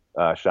 5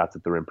 shots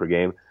at the rim per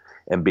game.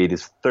 Embiid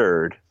is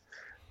 3rd.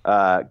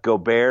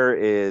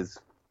 Gobert is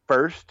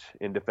 1st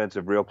in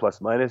defensive real plus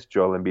minus.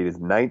 Joel Embiid is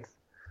 9th.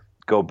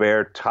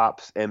 Gobert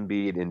tops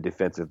Embiid in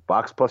defensive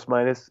box plus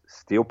minus,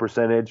 steal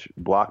percentage,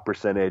 block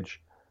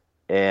percentage,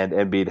 and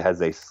Embiid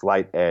has a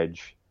slight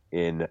edge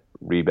in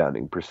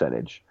rebounding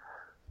percentage.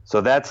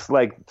 So that's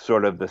like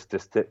sort of the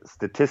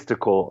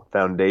statistical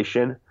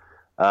foundation.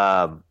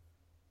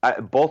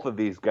 Both of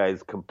these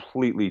guys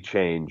completely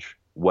change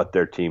what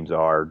their teams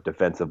are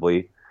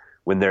defensively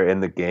when they're in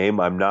the game.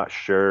 I'm not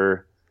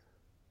sure.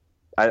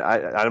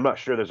 I'm not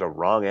sure there's a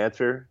wrong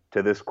answer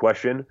to this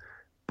question.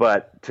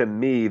 But to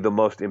me, the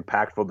most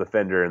impactful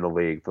defender in the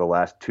league for the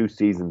last 2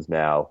 seasons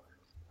now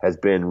has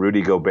been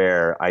Rudy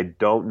Gobert. I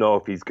don't know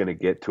if he's going to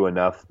get to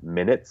enough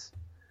minutes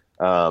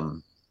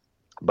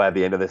by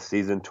the end of this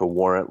season to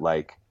warrant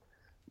like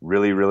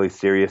really, really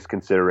serious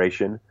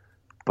consideration.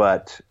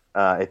 But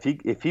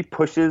if he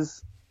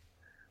pushes,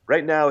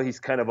 right now he's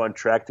kind of on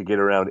track to get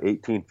around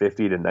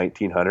 1,850 to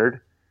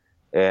 1,900,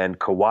 and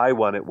Kawhi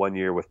won it 1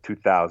 year with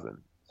 2,000.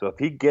 So if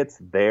he gets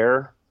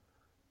there,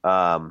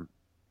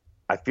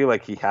 I feel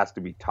like he has to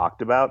be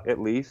talked about at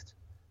least.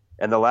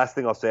 And the last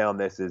thing I'll say on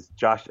this is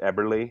Josh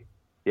Eberle.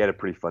 He had a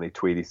pretty funny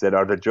tweet. He said,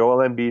 are the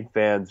Joel Embiid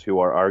fans who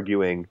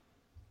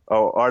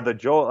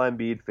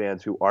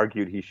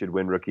argued he should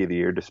win Rookie of the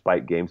Year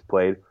despite games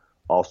played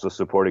also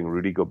supporting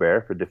Rudy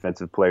Gobert for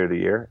Defensive Player of the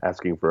Year?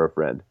 Asking for a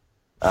friend.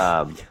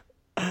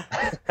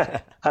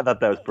 I thought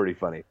that was pretty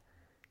funny.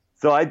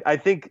 So I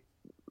think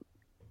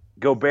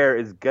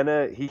Gobert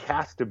he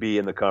has to be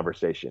in the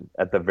conversation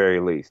at the very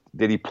least.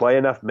 Did he play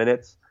enough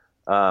minutes?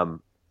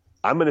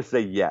 I'm going to say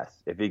yes.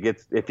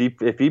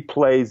 If he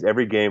plays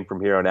every game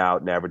from here on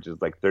out and averages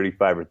like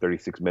 35 or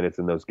 36 minutes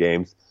in those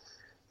games,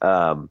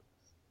 I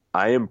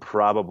am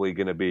probably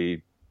going to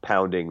be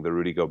pounding the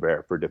Rudy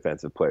Gobert for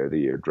Defensive Player of the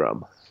Year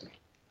drum.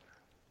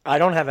 I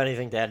don't have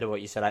anything to add to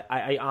what you said.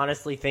 I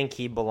honestly think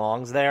he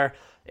belongs there.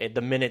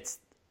 The minutes,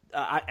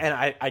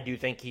 I do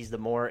think he's the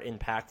more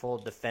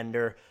impactful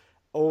defender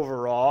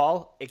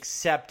overall,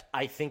 except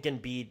I think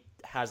Embiid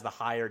has the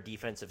higher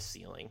defensive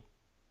ceiling.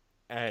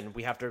 And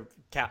we have to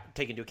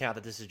take into account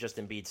that this is just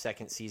Embiid's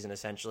second season,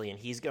 essentially, and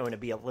he's going to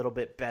be a little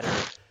bit better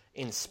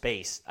in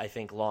space, I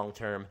think,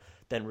 long-term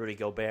than Rudy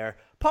Gobert.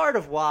 Part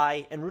of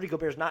why, and Rudy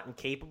Gobert's not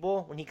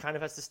incapable when he kind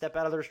of has to step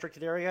out of the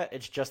restricted area,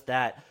 it's just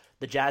that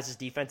the Jazz's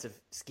defensive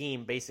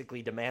scheme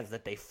basically demands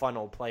that they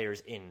funnel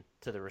players into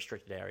the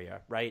restricted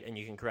area, right? And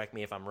you can correct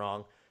me if I'm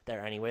wrong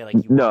there anyway.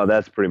 No,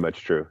 that's pretty much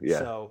true, yeah.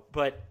 So,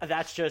 but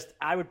that's just,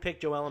 I would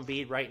pick Joel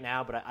Embiid right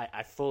now, but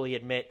I fully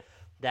admit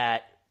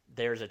that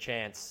there's a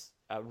chance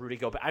Rudy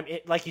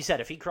Gobert, like you said,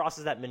 if he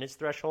crosses that minutes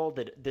threshold,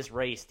 that this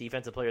race,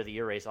 Defensive Player of the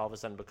Year race, all of a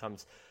sudden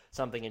becomes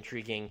something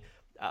intriguing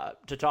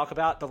to talk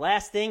about. The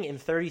last thing in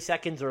 30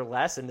 seconds or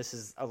less, and this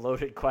is a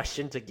loaded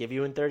question to give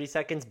you in 30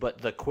 seconds, but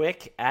the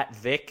quick at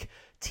Vic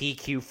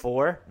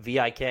TQ4,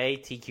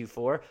 VIK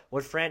TQ4,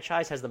 what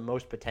franchise has the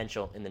most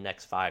potential in the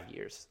next 5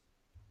 years?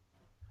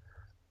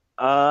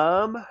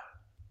 Probably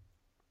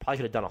could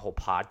have done a whole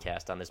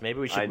podcast on this. Maybe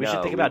we should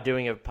think about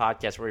doing a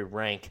podcast where we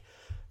rank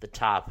the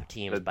top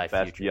teams by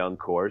best future. Young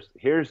cores.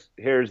 Here's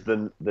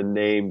the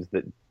names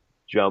that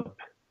jump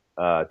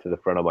to the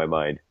front of my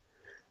mind.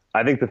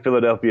 I think the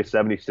Philadelphia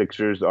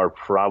 76ers are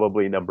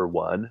probably number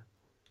one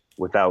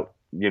without,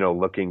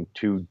 looking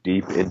too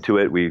deep into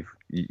it.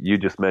 You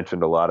just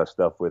mentioned a lot of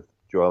stuff with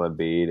Joel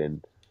Embiid,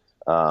 and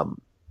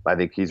I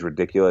think he's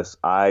ridiculous.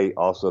 I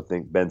also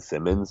think Ben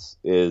Simmons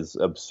is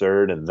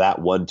absurd, and that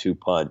 1-2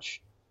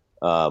 punch,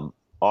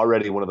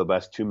 already one of the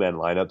best two-man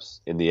lineups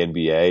in the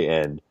NBA,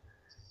 and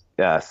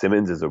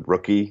Simmons is a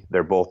rookie.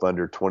 They're both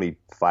under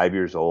 25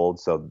 years old,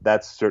 so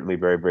that's certainly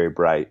very, very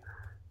bright.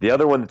 The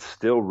other one that's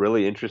still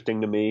really interesting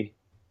to me,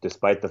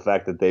 despite the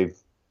fact that they've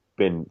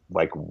been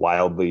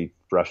wildly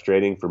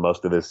frustrating for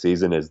most of this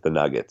season, is the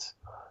Nuggets.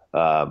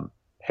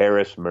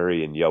 Harris,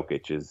 Murray, and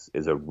Jokic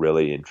is a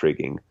really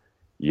intriguing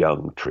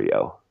young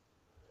trio.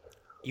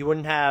 You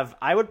wouldn't have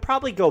 – I would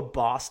probably go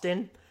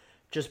Boston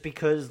just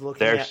because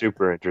they're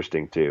super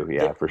interesting too,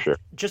 for sure.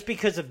 Just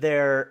because of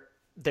their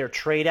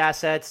trade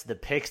assets, the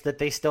picks that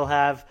they still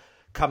have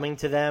coming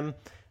to them.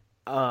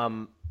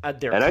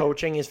 Their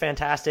coaching is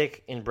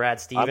fantastic in Brad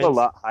Stevens. I'm a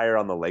lot higher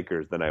on the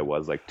Lakers than I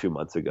was 2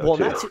 months ago.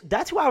 Well,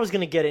 that's who I was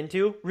going to get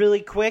into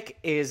really quick.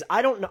 Is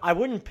I don't know. I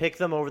wouldn't pick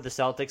them over the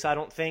Celtics, I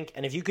don't think.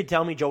 And if you could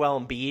tell me Joel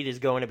Embiid is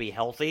going to be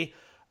healthy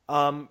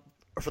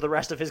for the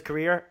rest of his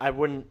career, I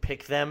wouldn't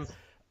pick them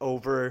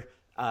over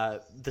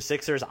the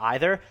Sixers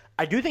either.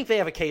 I do think they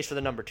have a case for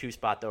the number 2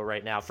 spot though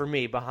right now for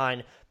me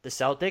behind the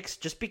Celtics,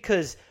 just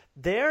because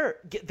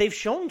they've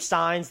shown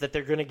signs that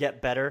they're going to get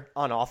better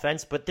on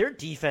offense, but their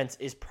defense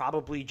is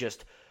probably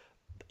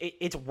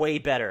it's way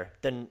better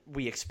than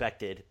we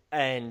expected.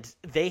 And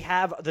they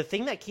have the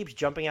thing that keeps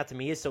jumping out to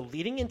me is, so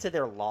leading into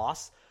their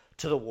loss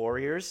to the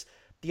Warriors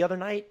the other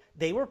night,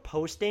 they were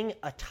posting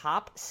a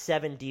top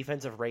 7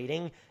 defensive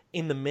rating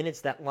in the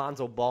minutes that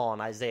Lonzo Ball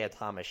and Isaiah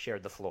Thomas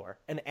shared the floor.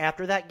 And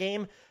after that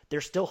game, they're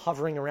still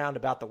hovering around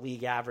about the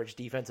league average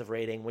defensive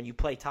rating. When you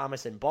play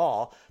Thomas and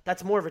Ball,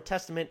 that's more of a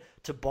testament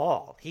to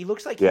Ball. He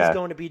looks like he's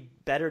going to be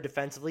better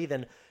defensively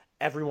than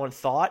everyone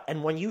thought.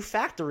 And when you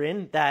factor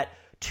in that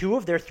 2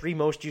 of their 3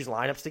 most used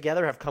lineups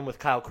together have come with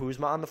Kyle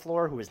Kuzma on the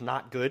floor, who is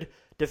not good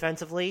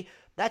defensively,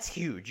 that's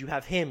huge. You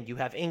have him, you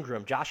have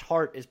Ingram. Josh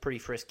Hart is pretty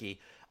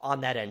frisky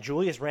on that end.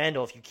 Julius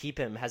Randle, if you keep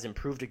him, has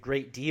improved a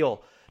great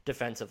deal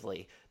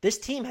defensively. This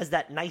team has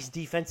that nice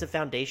defensive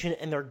foundation,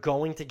 and they're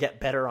going to get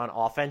better on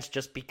offense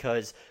just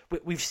because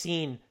we've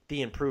seen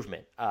the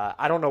improvement.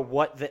 I don't know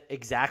what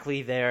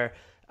exactly their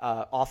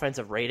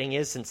offensive rating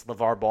is since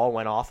LeVar Ball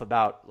went off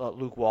about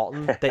Luke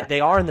Walton.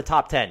 They are in the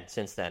top 10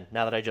 since then,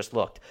 now that I just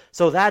looked.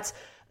 So that's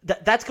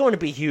going to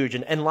be huge.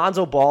 And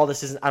Lonzo Ball,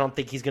 I don't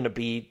think he's going to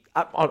be –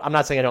 I'm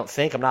not saying I don't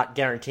think. I'm not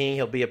guaranteeing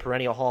he'll be a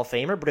perennial Hall of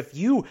Famer. But if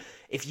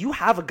you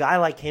have a guy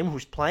like him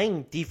who's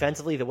playing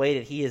defensively the way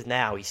that he is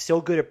now, he's so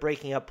good at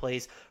breaking up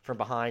plays from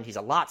behind. He's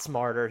a lot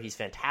smarter. He's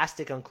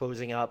fantastic on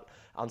closing up,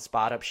 on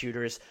spot-up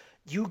shooters.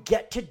 You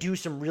get to do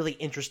some really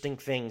interesting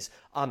things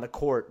on the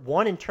court.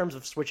 One, in terms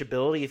of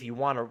switchability, if you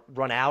want to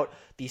run out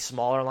these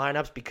smaller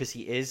lineups, because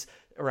he is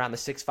around the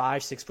 6'5",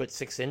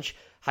 6'6"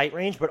 height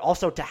range, but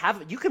also to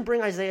have, you can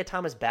bring Isaiah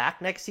Thomas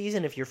back next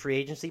season if your free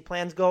agency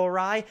plans go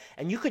awry,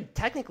 and you could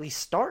technically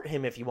start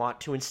him if you want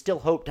to and still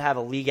hope to have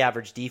a league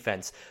average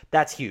defense.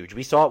 That's huge.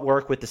 We saw it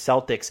work with the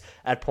Celtics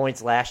at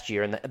points last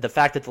year, and the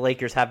fact that the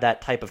Lakers have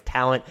that type of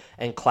talent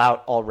and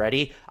clout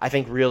already, I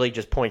think really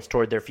just points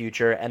toward their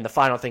future. And the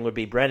final thing would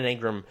be Brandon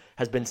Ingram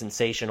has been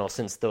sensational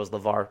since those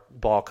LeVar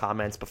Ball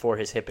comments before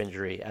his hip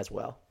injury as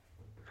well.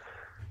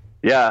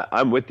 Yeah,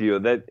 I'm with you.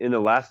 That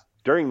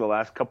during the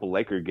last couple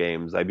Laker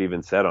games, I've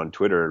even said on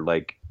Twitter,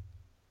 like,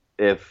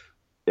 if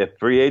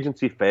free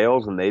agency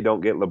fails and they don't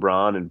get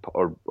LeBron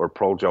or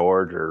Paul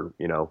George or,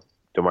 you know,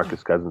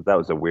 DeMarcus Cousins, that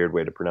was a weird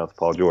way to pronounce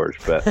Paul George,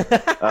 but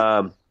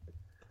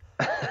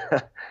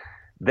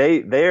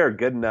they are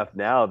good enough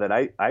now that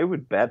I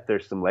would bet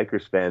there's some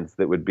Lakers fans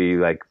that would be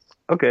like,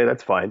 okay,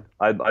 that's fine.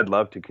 I'd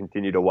love to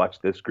continue to watch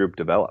this group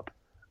develop.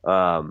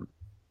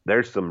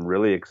 There's some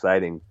really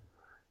exciting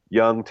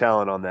young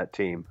talent on that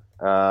team.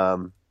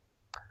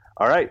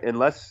 All right,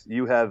 unless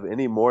you have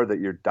any more that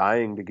you're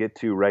dying to get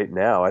to right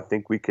now, I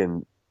think we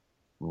can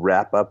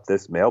wrap up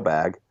this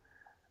mailbag.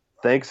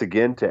 Thanks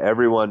again to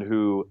everyone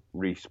who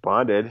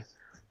responded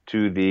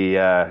to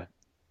the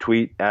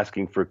tweet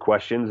asking for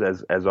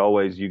questions. As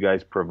always, you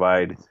guys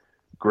provide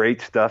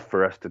great stuff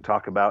for us to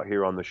talk about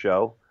here on the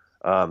show.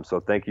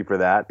 So thank you for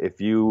that. If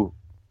you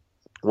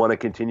want to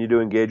continue to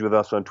engage with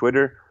us on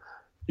Twitter,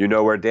 you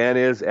know where Dan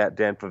is, at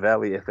Dan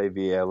Favale,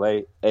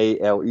 Favale.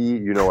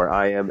 You know where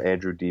I am,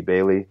 Andrew D.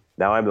 Bailey.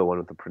 Now I'm the one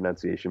with the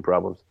pronunciation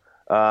problems.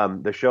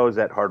 The show is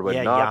at Hardwood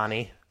Knocks.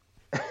 Yanni.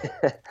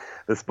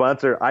 The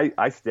sponsor,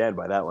 I stand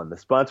by that one. The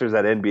sponsor's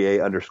at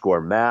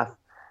NBA_math.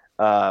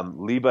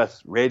 Leave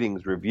us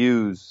ratings,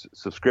 reviews,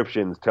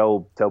 subscriptions.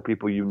 Tell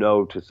people you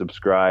know to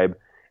subscribe.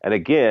 And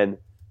again,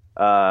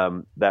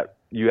 that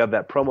you have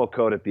that promo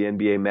code at the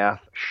NBA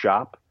Math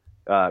shop.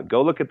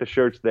 Go look at the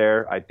shirts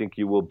there. I think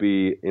you will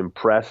be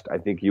impressed. I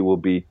think you will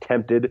be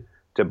tempted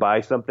to buy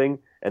something.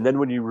 And then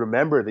when you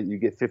remember that you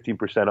get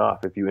 15%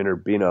 off if you enter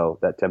Beno,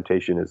 that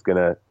temptation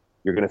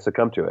you're gonna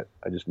succumb to it.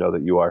 I just know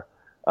that you are.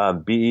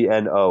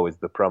 BENO is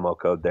the promo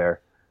code there.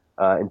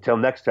 Until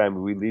next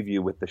time, we leave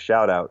you with the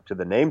shout out to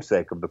the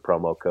namesake of the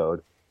promo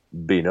code,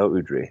 Beno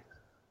Udrih.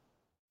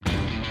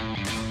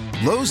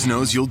 Lowe's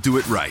knows you'll do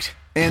it right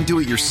and do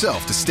it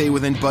yourself to stay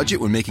within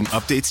budget when making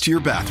updates to your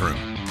bathroom.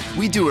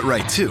 We do it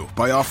right too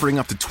by offering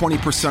up to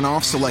 20%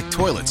 off select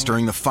toilets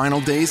during the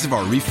final days of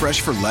our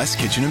Refresh for Less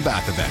kitchen and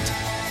bath event.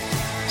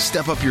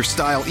 Step up your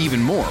style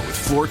even more with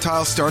floor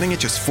tiles starting at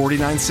just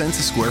 49 cents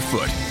a square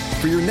foot.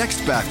 For your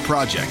next bath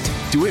project,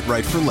 do it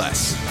right for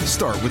less.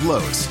 Start with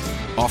Lowe's.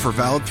 Offer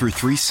valid through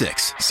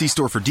 3/6. See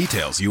store for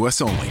details, U.S.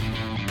 only.